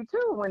something with you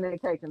too when they're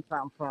taking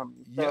something from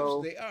you.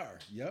 So, yes, they are.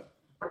 Yep.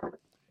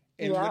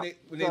 And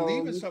when they're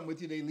leaving something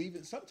with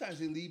you, sometimes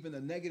they leaving a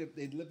negative.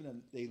 They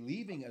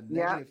leaving a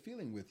negative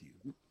feeling with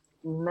you.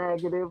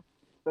 Negative.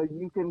 So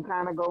you can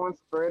kind of go and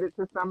spread it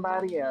to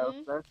somebody else.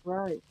 That's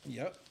right.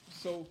 Yep.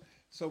 So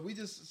we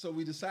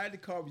decided to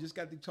call. We just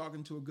got to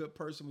talking to a good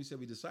person. We said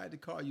we decided to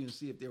call you and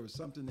see if there was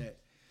something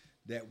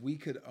that we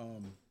could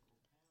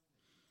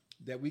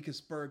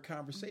spur a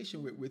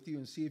conversation with you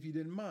and see if you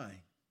didn't mind.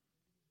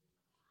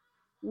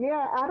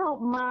 Yeah, I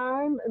don't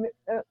mind.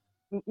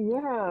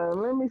 Yeah,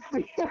 let me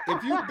see.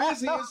 If you're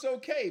busy, it's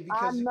okay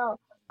because I know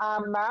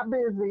I'm not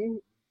busy.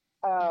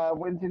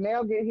 When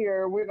Janelle get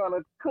here, we're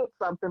gonna cook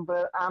something,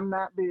 but I'm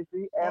not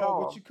busy at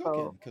all. What you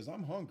cooking? Because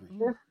I'm hungry.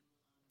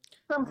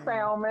 Some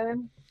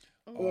salmon.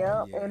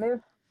 Yeah, yeah. and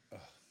it's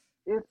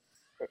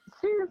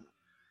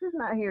she's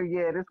not here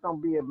yet. It's gonna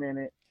be a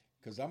minute,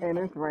 Because and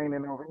it's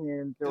raining over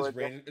here in Georgia. it's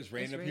raining It's up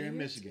here in raining here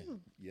Michigan. too.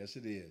 Yes,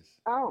 it is.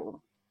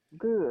 Oh,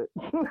 good.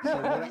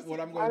 So what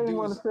I'm I going to didn't do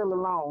want is to feel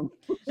alone.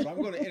 so I'm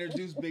going to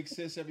introduce Big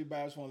Sis.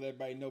 Everybody, I just want to let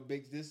everybody know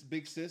this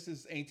Big Sis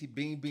is Auntie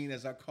Bean,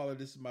 as I call her.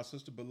 This is my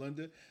sister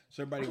Belinda.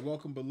 So everybody,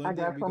 welcome Belinda. I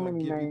got so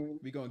many names.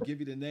 We're gonna give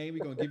you the name.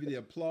 We're gonna give you the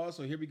applause.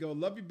 So here we go.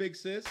 Love you, Big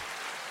Sis.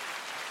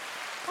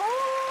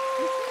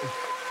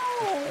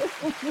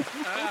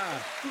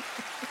 Ah.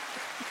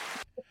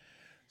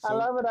 I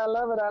love it. I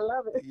love it. I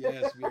love it.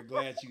 Yes, we are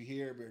glad you're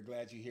here. We're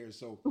glad you're here.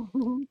 So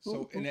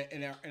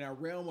in our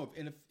realm of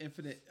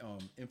infinite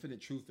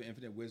truth and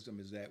infinite wisdom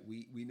is that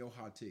we know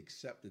how to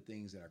accept the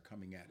things that are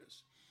coming at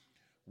us.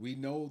 We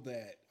know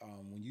that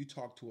when you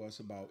talk to us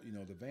about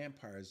the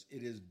vampires,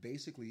 it is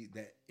basically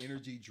that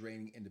energy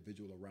draining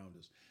individual around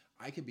us.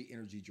 I can be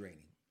energy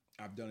draining.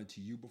 I've done it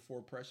to you before,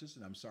 Precious,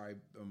 and I'm sorry,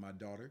 my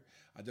daughter.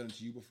 I've done it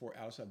to you before,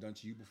 Alice. I've done it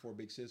to you before,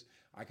 Big Sis.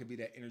 I can be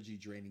that energy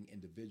draining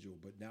individual,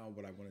 but now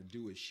what I want to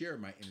do is share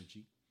my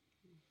energy,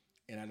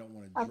 and I don't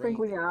want to I drain think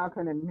we it. all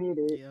can admit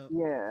it. Yep.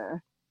 Yeah.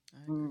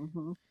 I agree.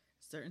 hmm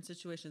Certain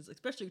situations,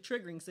 especially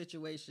triggering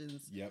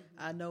situations, Yep.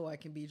 I know I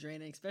can be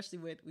draining, especially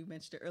what we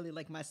mentioned earlier,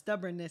 like my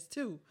stubbornness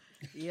too.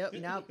 Yep.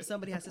 Now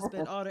somebody has to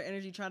spend all their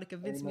energy trying to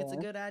convince me it's a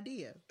good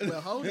idea.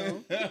 Well, hold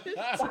on.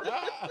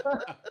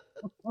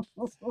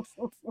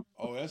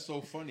 Oh, that's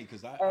so funny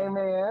because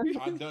Amen.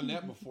 I've done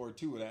that before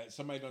too. That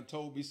somebody done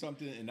told me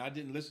something and I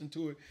didn't listen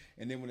to it,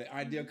 and then when the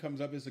idea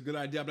comes up, it's a good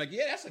idea. I'm like,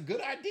 yeah, that's a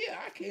good idea.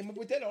 I came up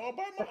with that all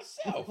by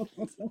myself.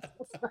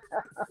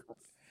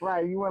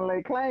 Right. You want to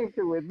lay claim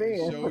to it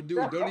then. So,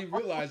 dude, don't even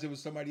realize it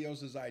was somebody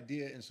else's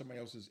idea and somebody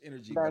else's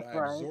energy, That's but I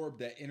right. absorbed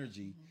that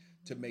energy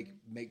to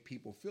make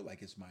people feel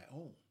like it's my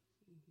own.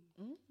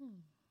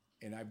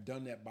 And I've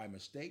done that by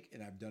mistake,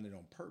 and I've done it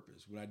on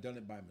purpose. When I've done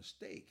it by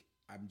mistake,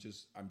 I'm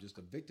just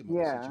a victim of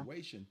Yeah. a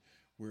situation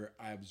where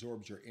I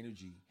absorbed your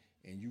energy,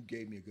 and you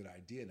gave me a good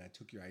idea, and I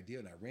took your idea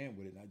and I ran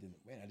with it, and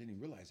I didn't even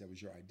realize that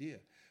was your idea.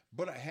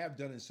 But I have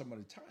done it some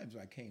other times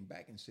where I came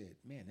back and said,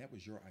 man, that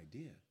was your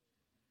idea.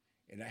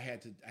 And I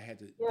had to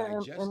Yeah,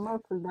 digest and that.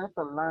 mostly that's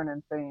a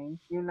learning thing,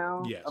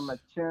 Yes. a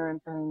maturing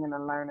thing and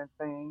a learning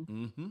thing.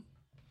 Mm-hmm.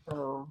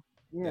 So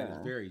That is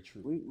yeah, very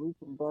true. we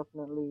can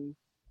definitely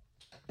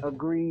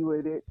agree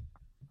with it.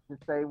 To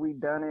say we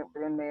done it,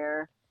 been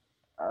there,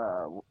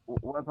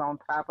 was on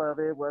top of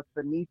it, was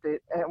beneath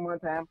it at one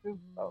time too.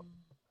 So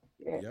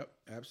yeah, Yep,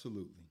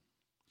 absolutely.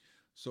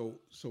 So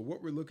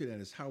what we're looking at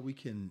is how we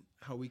can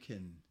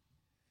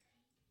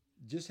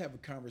just have a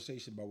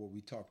conversation about what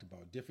we talked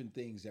about, different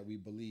things that we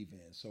believe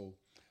in. So,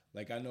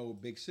 like I know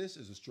Big Sis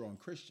is a strong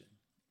Christian,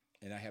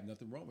 and I have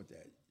nothing wrong with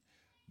that.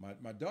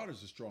 My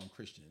daughter's a strong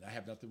Christian, and I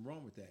have nothing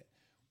wrong with that.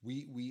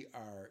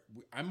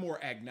 I'm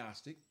more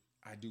agnostic.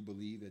 I do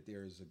believe that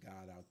there is a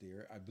God out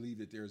there. I believe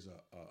that there's a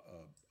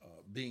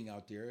being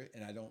out there,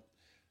 and I don't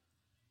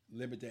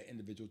limit that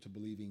individual to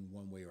believing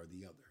one way or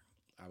the other.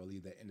 I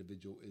believe that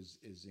individual is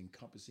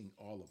encompassing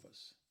all of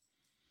us.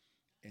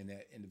 And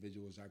that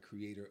individual is our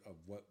creator of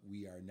what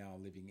we are now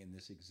living in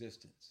this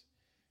existence.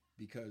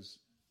 Because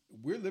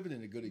we're living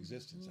in a good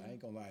existence. I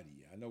ain't gonna lie to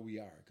you. I know we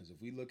are. Because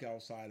if we look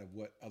outside of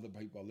what other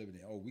people are living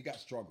in, we got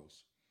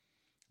struggles.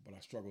 But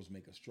our struggles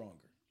make us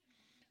stronger.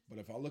 But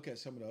if I look at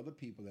some of the other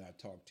people that I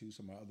talked to,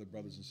 some of my other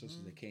brothers and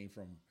sisters that came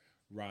from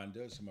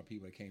Rwanda, some of the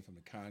people that came from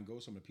the Congo,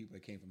 some of the people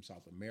that came from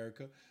South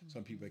America,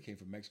 some people that came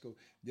from Mexico,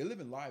 they're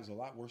living lives a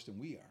lot worse than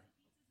we are.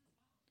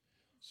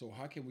 So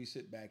how can we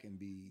sit back and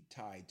be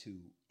tied to,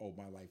 oh,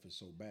 my life is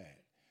so bad,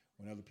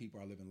 when other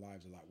people are living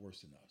lives a lot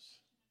worse than us?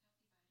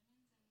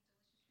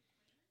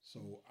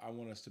 So I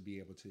want us to be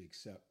able to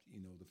accept,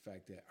 the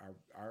fact that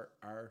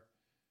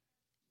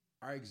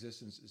our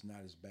existence is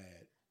not as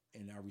bad,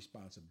 and our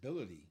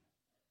responsibility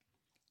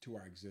to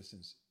our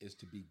existence is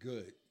to be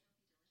good,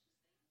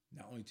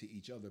 not only to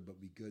each other, but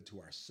be good to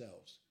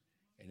ourselves.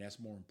 And that's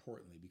more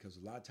importantly, because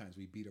a lot of times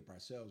we beat up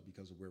ourselves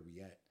because of where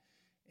we at.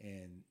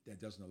 And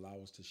that doesn't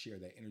allow us to share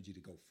that energy to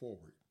go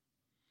forward.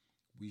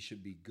 We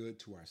should be good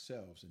to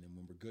ourselves. And then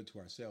when we're good to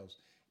ourselves,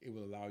 it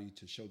will allow you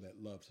to show that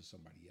love to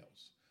somebody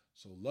else.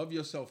 So love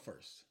yourself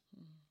first.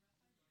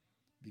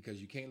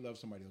 Because you can't love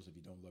somebody else if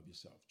you don't love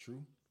yourself.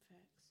 True?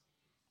 Facts.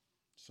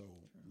 So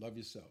love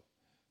yourself.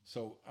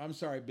 So I'm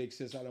sorry, Big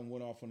Sis, I done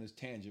went off on this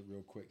tangent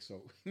real quick.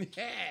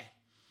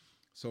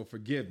 So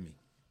forgive me.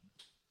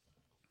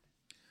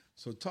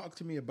 So talk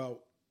to me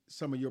about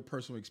some of your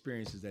personal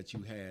experiences that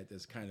you had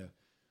that's kind of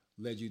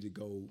led you to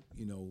go,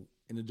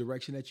 in the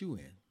direction that you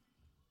in.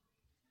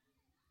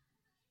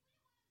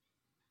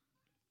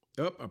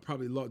 I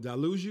probably lost. Did I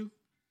lose you?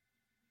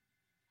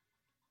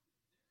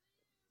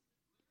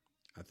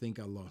 I think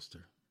I lost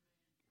her.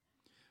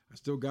 I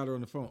still got her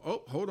on the phone.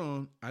 Oh, hold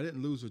on. I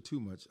didn't lose her too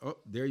much. Oh,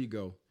 there you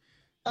go.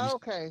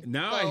 okay.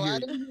 Now So I hear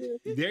didn't hear-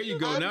 you. There you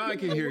go. Now I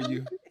can hear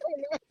you.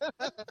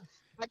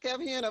 I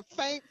kept hearing a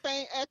faint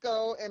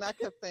echo, and I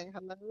kept saying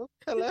hello,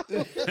 hello,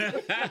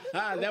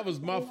 That was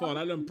my fault.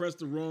 I done pressed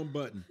the wrong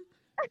button.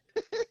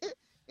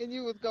 and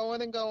you was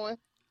going and going.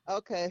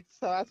 Okay,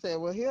 so I said,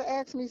 well, he'll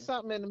ask me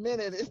something in a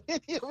minute, and then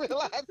you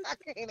realize I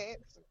can't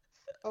answer.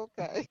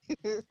 Okay,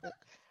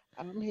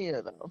 I'm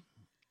here though.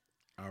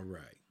 All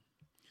right.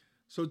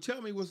 So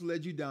tell me what's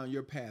led you down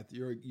your path,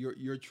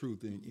 your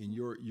truth and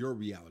your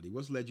reality.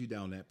 What's led you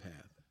down that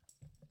path?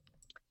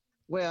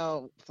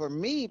 Well, for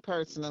me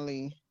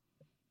personally,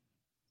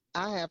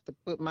 I have to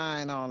put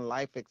mine on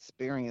life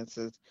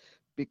experiences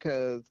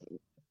because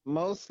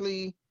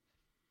mostly,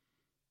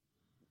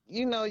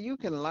 you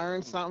can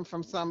learn something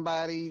from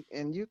somebody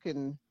and you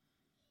can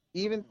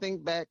even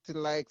think back to,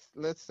 like,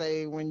 let's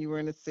say when you were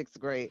in the sixth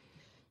grade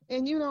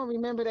and you don't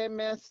remember that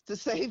mess to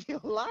save your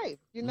life,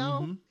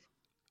 Mm-hmm.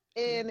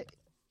 Yeah. And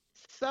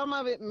some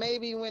of it,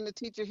 maybe when the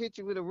teacher hit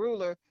you with a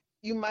ruler,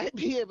 you might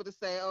be able to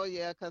say, oh,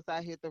 yeah, because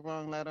I hit the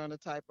wrong letter on the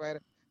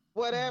typewriter,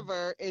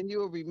 whatever, and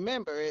you'll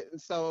remember it.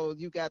 And so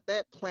you got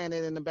that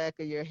planted in the back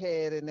of your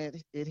head and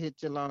it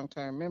hit your long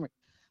term memory.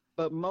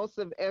 But most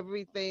of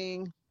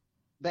everything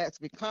that's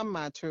become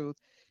my truth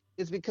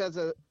is because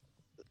of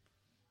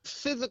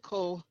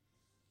physical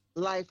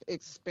life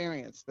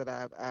experience that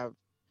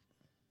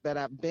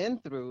I've been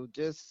through,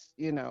 just,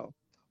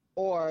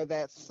 or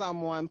that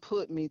someone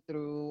put me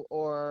through,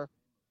 or,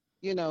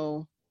 you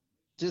know,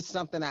 just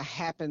something I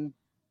happened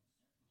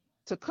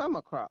to come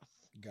across.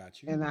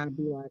 Got you. And I'd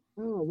be like,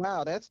 oh,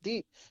 wow, that's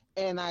deep.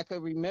 And I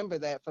could remember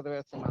that for the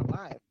rest of my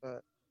life.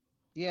 But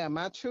yeah,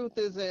 my truth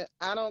isn't,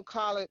 I don't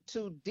call it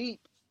too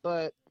deep,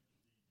 but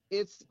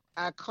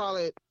I call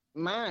it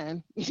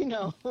mine, and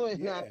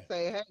I Yeah.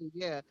 say, hey,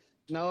 yeah,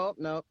 no,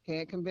 no,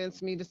 can't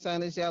convince me the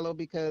sun is yellow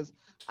because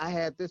I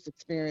had this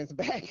experience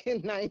back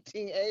in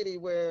 1980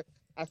 where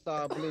I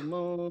saw a blue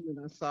moon and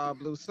I saw a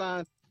blue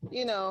sun,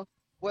 you know,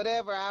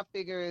 whatever I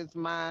figure is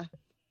my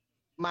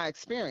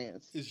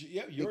experience Is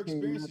yeah, your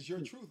became my experience is your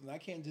truth. truth, and I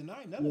can't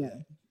deny none of Yeah.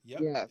 that.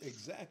 Yep, Yes.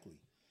 exactly.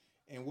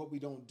 And what we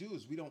don't do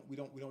is we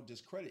don't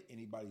discredit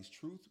anybody's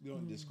truth. We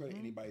don't discredit Mm-hmm.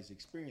 anybody's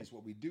experience.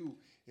 What we do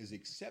is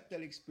accept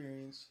that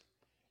experience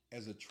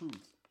as a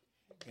truth,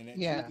 and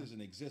that truth Yeah. is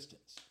an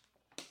existence,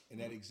 and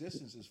that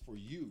existence is for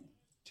you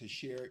to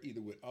share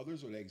either with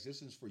others or that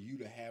existence for you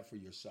to have for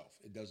yourself.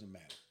 It doesn't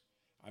matter.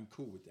 I'm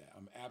cool with that.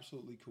 I'm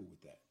absolutely cool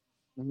with that.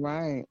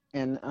 Right.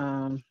 And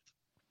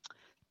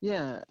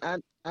yeah,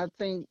 I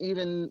think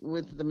even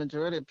with the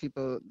majority of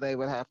people, they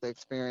would have to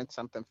experience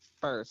something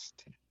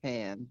first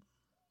hand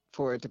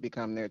for it to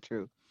become their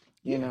truth.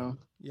 You Yeah. know?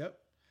 Yep.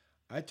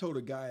 I told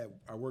a guy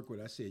I work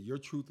with, I said, your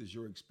truth is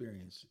your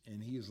experience.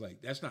 And he was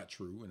like, that's not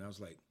true. And I was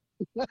like,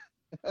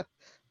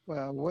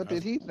 Well, what I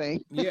was, did he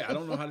think? yeah, I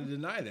don't know how to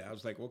deny that. I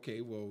was like,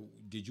 okay, well,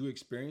 did you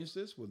experience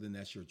this? Well, then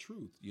that's your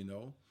truth, you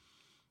know?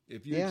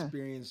 If you Yeah.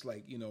 experience,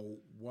 like,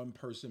 one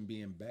person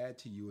being bad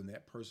to you and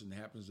that person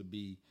happens to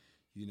be,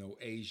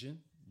 Asian,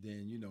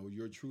 then,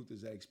 your truth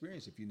is that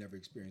experience. If you never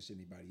experienced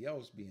anybody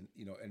else being,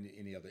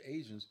 any other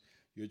Asians,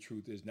 your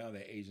truth is now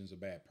that Asian's a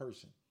bad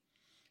person.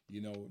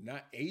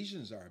 Not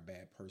Asians are a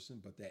bad person,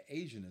 but that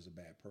Asian is a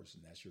bad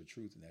person. That's your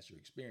truth and that's your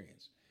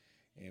experience.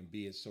 And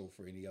be it so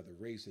for any other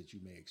race that you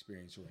may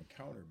experience or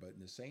encounter. But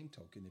in the same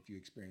token, if you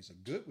experience a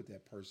good with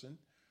that person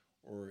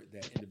or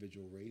that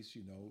individual race,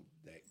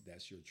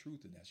 that's your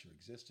truth and that's your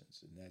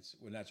existence. And that's,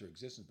 well, not your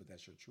existence, but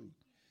that's your truth.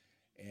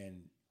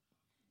 And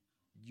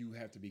you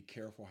have to be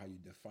careful how you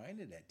define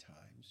it at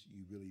times.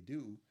 You really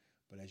do.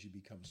 But as you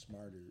become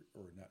smarter,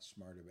 or not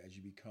smarter, but as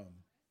you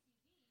become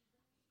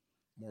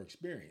more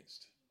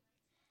experienced,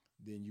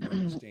 then you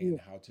understand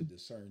Yeah. how to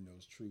discern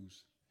those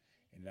truths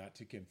and not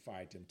to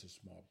confine them to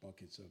small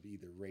buckets of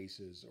either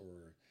races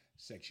or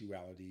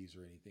sexualities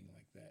or anything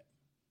like that.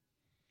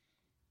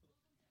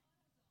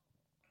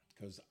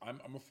 Because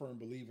I'm a firm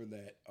believer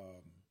that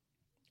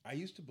I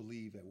used to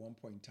believe at one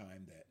point in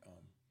time that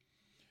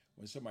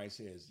when somebody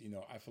says,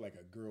 I feel like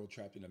a girl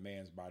trapped in a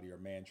man's body or a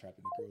man trapped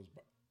in a girl's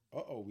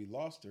body, we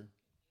lost her.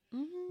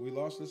 We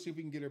lost her. Mm-hmm. Let's see if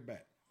we can get her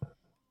back.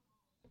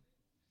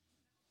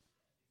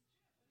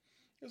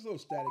 There's a little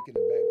static in the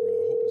background.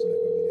 I hope it's not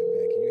going to be that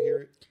bad. Can you hear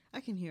it? I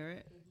can hear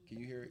it. Can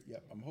you hear it?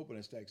 Yep. I'm hoping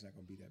the static's not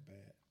going to be that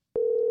bad.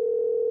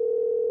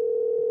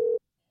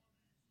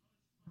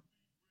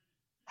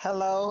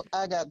 Hello,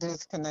 I got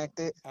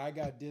disconnected. I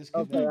got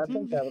Okay, I disconnected.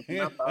 think that was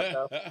my fault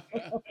though.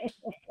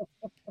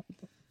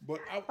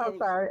 But I I'm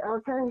was, sorry.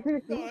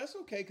 Okay. no, that's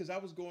okay because I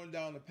was going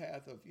down the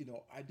path of,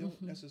 I don't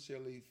Mm-hmm.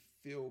 necessarily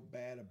feel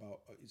bad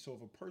about. So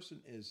if a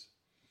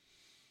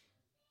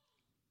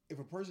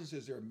person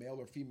says they're a male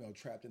or female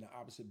trapped in the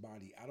opposite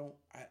body, I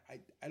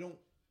don't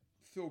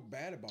feel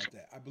bad about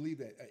that. I believe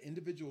that an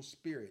individual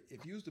spirit,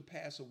 if you was to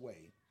pass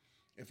away,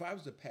 if I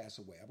was to pass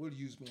away, I would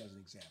use me as an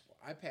example.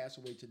 I pass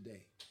away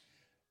today,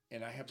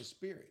 and I have a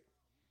spirit.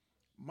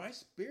 My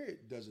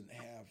spirit doesn't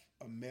have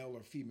a male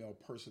or female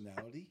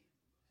personality.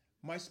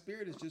 My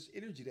spirit is just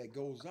energy that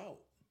goes out.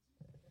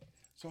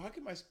 So how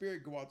can my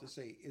spirit go out to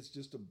say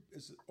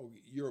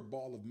you're a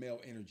ball of male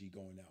energy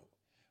going out?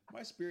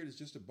 My spirit is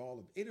just a ball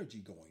of energy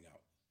going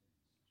out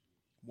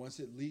once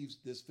it leaves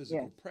this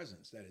Yeah. physical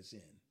presence that it's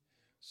in.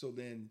 So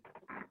then,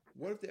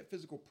 what if that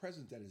physical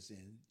presence that it's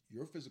in,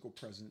 your physical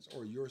presence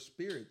or your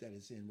spirit that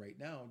it's in right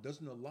now,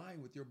 doesn't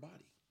align with your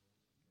body?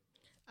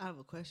 I have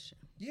a question.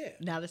 Yeah.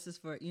 Now this is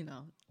for,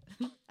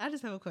 I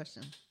just have a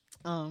question.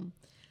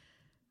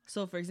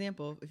 So for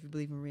example, if you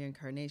believe in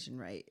reincarnation,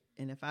 right?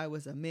 And if I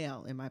was a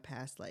male in my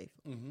past life,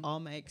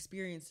 all my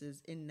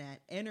experiences in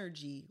that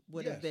energy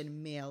would have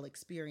been male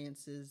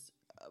experiences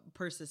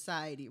per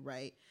society,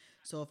 right?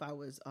 So if I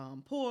was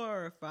poor,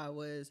 or if I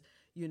was,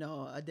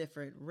 a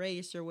different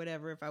race or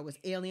whatever, if I was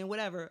alien,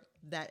 whatever,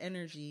 that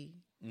energy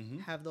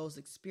have those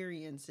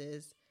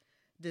experiences.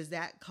 Does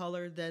that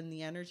color then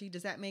the energy?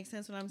 Does that make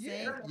sense what I'm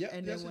saying? Yeah,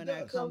 and then when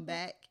I come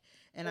back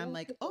and I'm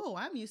like, oh,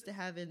 I'm used to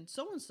having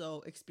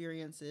so-and-so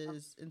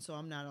experiences, and so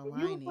I'm not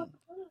aligning.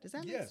 Does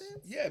that make sense?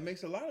 Yeah, it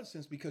makes a lot of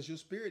sense because your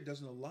spirit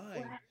doesn't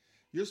align.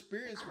 Your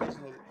spirit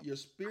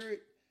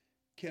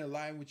can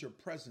align with your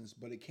presence,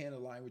 but it can't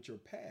align with your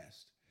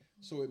past.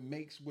 So it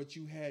makes what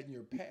you had in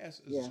your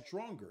past is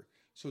stronger.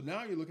 So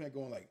now you're looking at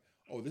going like,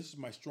 oh, this is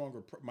my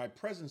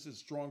presence is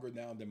stronger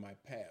now than my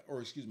past.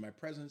 Or excuse me,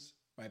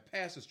 my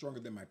past is stronger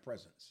than my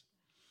presence.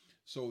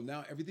 So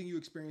now everything you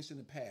experienced in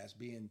the past,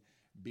 being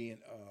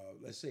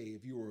let's say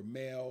if you were a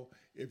male,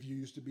 if you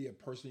used to be a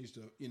person who used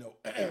to,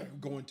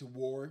 go into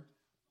war,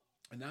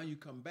 and now you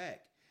come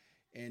back.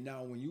 And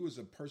now when you was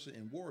a person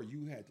in war,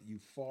 you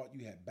fought,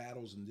 you had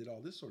battles and did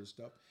all this sort of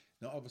stuff.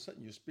 Now all of a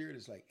sudden your spirit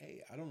is like,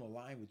 hey, I don't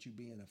align with you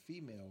being a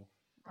female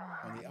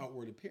on the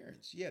outward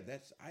appearance. Yeah,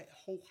 I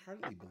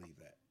wholeheartedly believe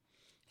that.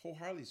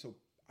 Wholeheartedly. So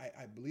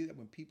I believe that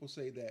when people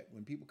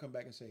come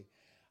back and say,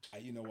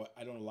 you know what,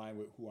 I don't align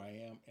with who I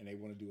am, and they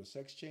want to do a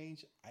sex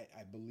change,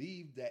 I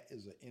believe that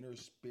is an inner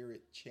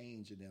spirit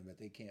change in them that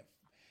they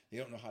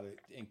don't know how to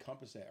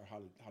encompass that or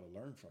how to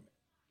learn from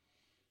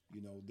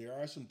it. There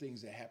are some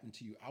things that happen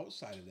to you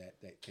outside of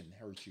that can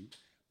hurt you,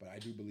 but I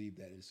do believe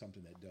that it's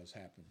something that does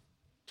happen.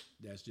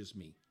 That's just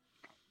me.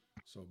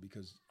 So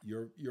because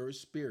your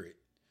spirit,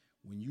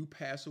 when you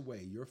pass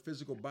away, your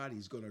physical body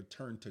is going to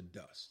turn to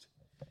dust.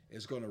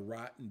 It's going to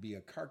rot and be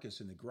a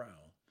carcass in the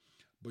ground.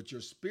 But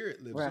your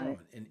spirit lives on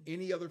in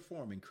any other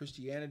form, in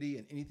Christianity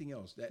and anything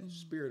else. That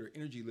spirit or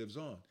energy lives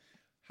on.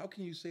 How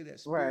can you say that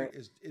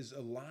spirit is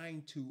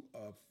aligned to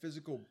a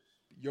physical?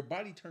 Your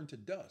body turned to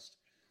dust.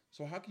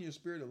 So how can your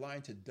spirit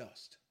align to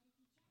dust?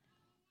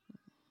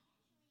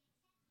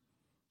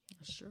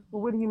 Sure.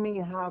 Well, what do you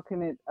mean? How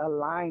can it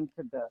align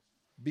to dust?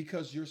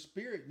 Because your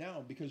spirit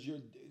now,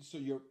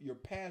 your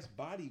past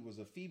body was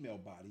a female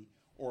body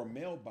or a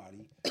male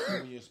body.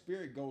 And when your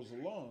spirit goes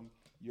along,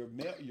 your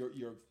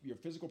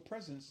physical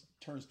presence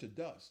turns to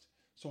dust.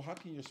 So how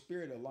can your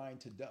spirit align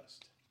to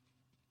dust?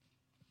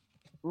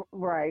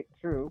 Right.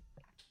 True.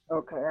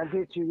 Okay, I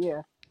get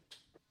you.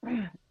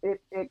 Yeah.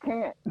 It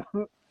can't.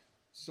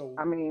 So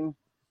I mean,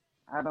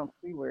 I don't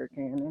see where it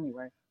can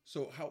anyway.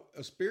 So how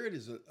a spirit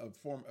is a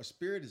form. A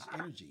spirit is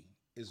energy.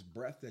 Is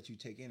breath that you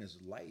take in. Is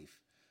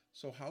life.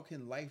 So how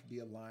can life be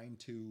aligned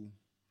to?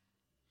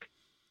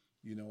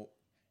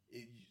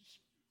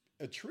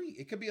 A tree.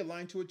 It could be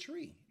aligned to a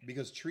tree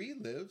because tree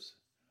lives,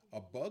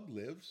 a bug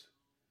lives,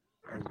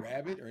 a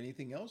rabbit or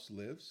anything else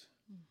lives.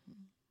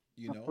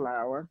 A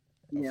flower.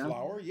 A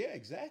flower. Yeah,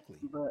 exactly.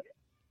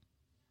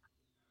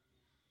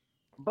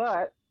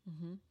 But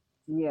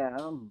yeah.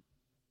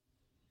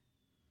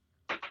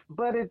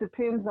 But it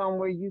depends on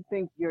where you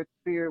think your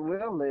spirit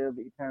will live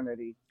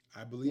eternity.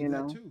 I believe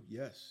that too.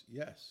 Yes,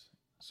 yes.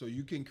 So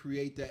you can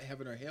create that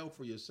heaven or hell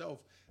for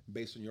yourself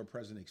based on your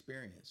present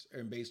experience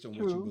and based on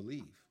what you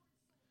believe.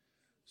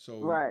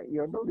 So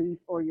your belief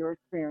or your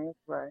experience,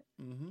 right?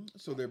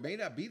 So there may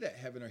not be that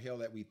heaven or hell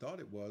that we thought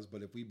it was,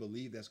 but if we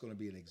believe that's going to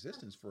be an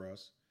existence for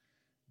us,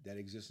 that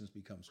existence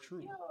becomes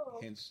true.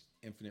 Hence,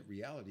 infinite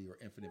reality or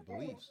infinite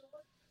beliefs.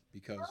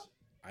 Because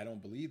I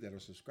don't believe that or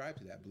subscribe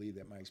to that. I believe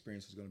that my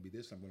experience is going to be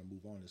this. I'm going to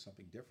move on to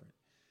something different.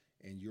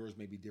 And yours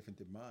may be different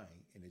than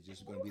mine. And it's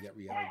just going to be that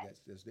reality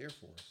that's there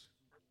for us.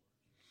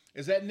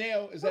 Is that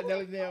Nell? Is that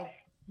Nellie Nell?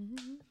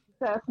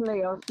 That's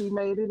Nell. She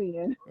made it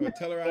in. Well,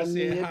 tell her I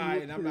said hi,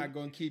 and I'm not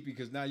going to keep you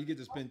because now you get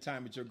to spend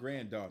time with your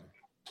granddaughter.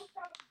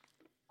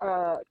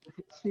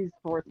 She's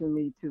forcing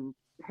me to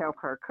help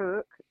her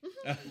cook.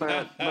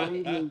 But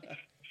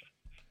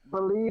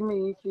believe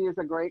me, she is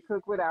a great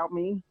cook without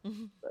me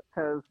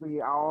because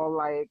we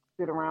all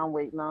sit around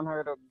waiting on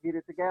her to get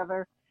it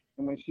together.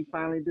 And when she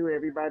finally do,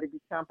 everybody be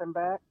jumping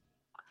back.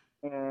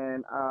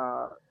 And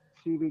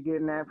she be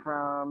getting that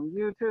from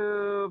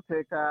YouTube,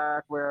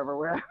 TikTok,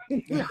 wherever. We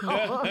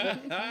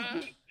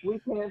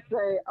can't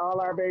say all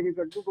our babies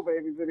are Google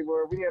babies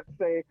anymore. We have to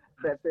say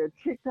that they're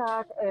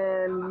TikTok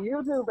and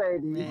YouTube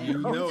babies. You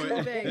know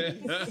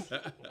it.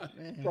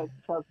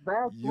 Because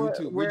that's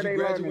YouTube. where they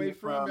graduate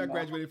from. I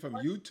graduated from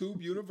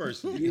YouTube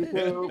University.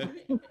 YouTube.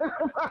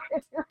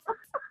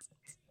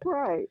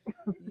 Right.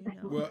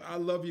 Well, I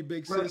love you,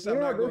 big sis. I'm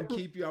not going to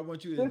keep you. I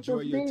want you to enjoy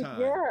your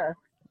time. Yeah.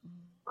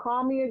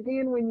 Call me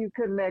again when you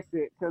connect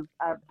it, because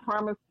I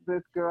promised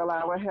this girl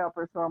I would help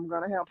her, so I'm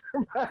going to help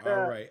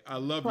her. All right. I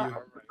love you.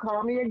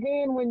 Call me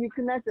again when you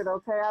connect it,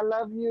 okay? I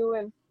love you,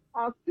 and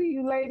I'll see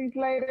you ladies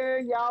later.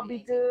 Y'all be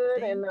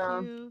good. Thank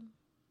you.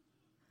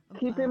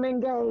 Keep him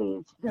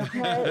engaged.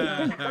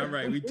 Okay. All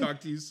right. We talk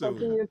to you So he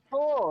soon. is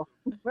full.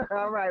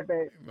 All right,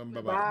 babe.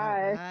 Bye-bye.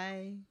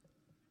 Bye.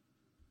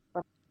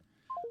 Bye.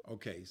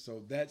 Okay,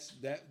 so that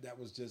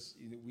was just,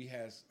 you know, we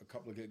had a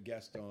couple of good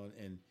guests on,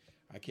 and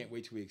I can't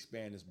wait till we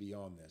expand this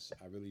beyond this.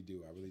 I really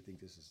do. I really think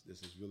this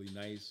is really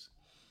nice,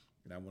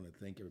 and I want to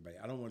thank everybody.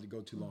 I don't want it to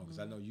go too long because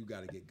I know you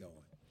got to get going.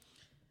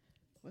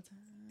 What time?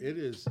 It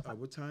is.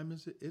 What time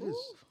is it?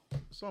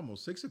 It's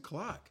almost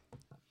 6:00.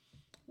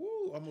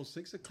 Woo! Almost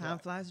 6:00. Time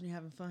flies when you're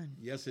having fun.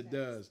 Yes, it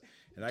does.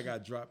 And I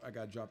got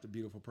dropped a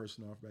beautiful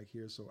person off back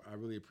here. So I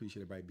really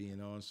appreciate everybody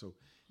being on. So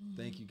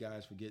thank you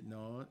guys for getting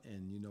on.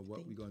 And you know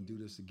what? We're going to do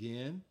this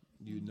again.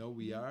 You know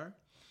we are.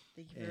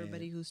 Thank you for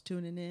everybody who's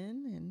tuning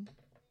in. And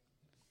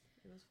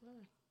It was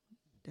fun.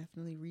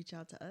 definitely reach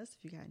out to us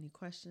if you got any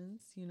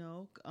questions, you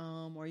know,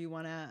 or you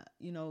want to,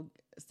 you know,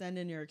 send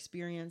in your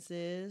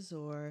experiences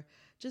or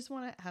just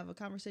want to have a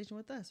conversation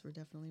with us. We're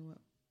definitely,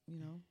 you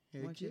know,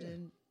 Heck want you yeah.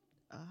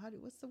 to,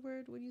 what's the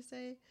word? What do you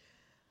say?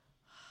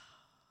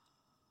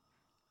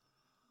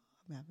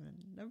 I'm having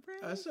a brain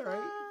That's all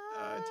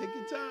right. Take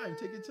your time.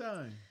 Take your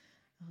time.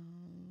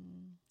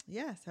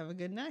 Yes, have a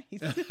good night.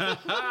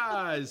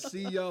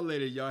 See y'all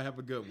later. Y'all have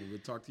a good one. We'll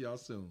talk to y'all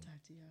soon.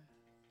 Talk to y'all.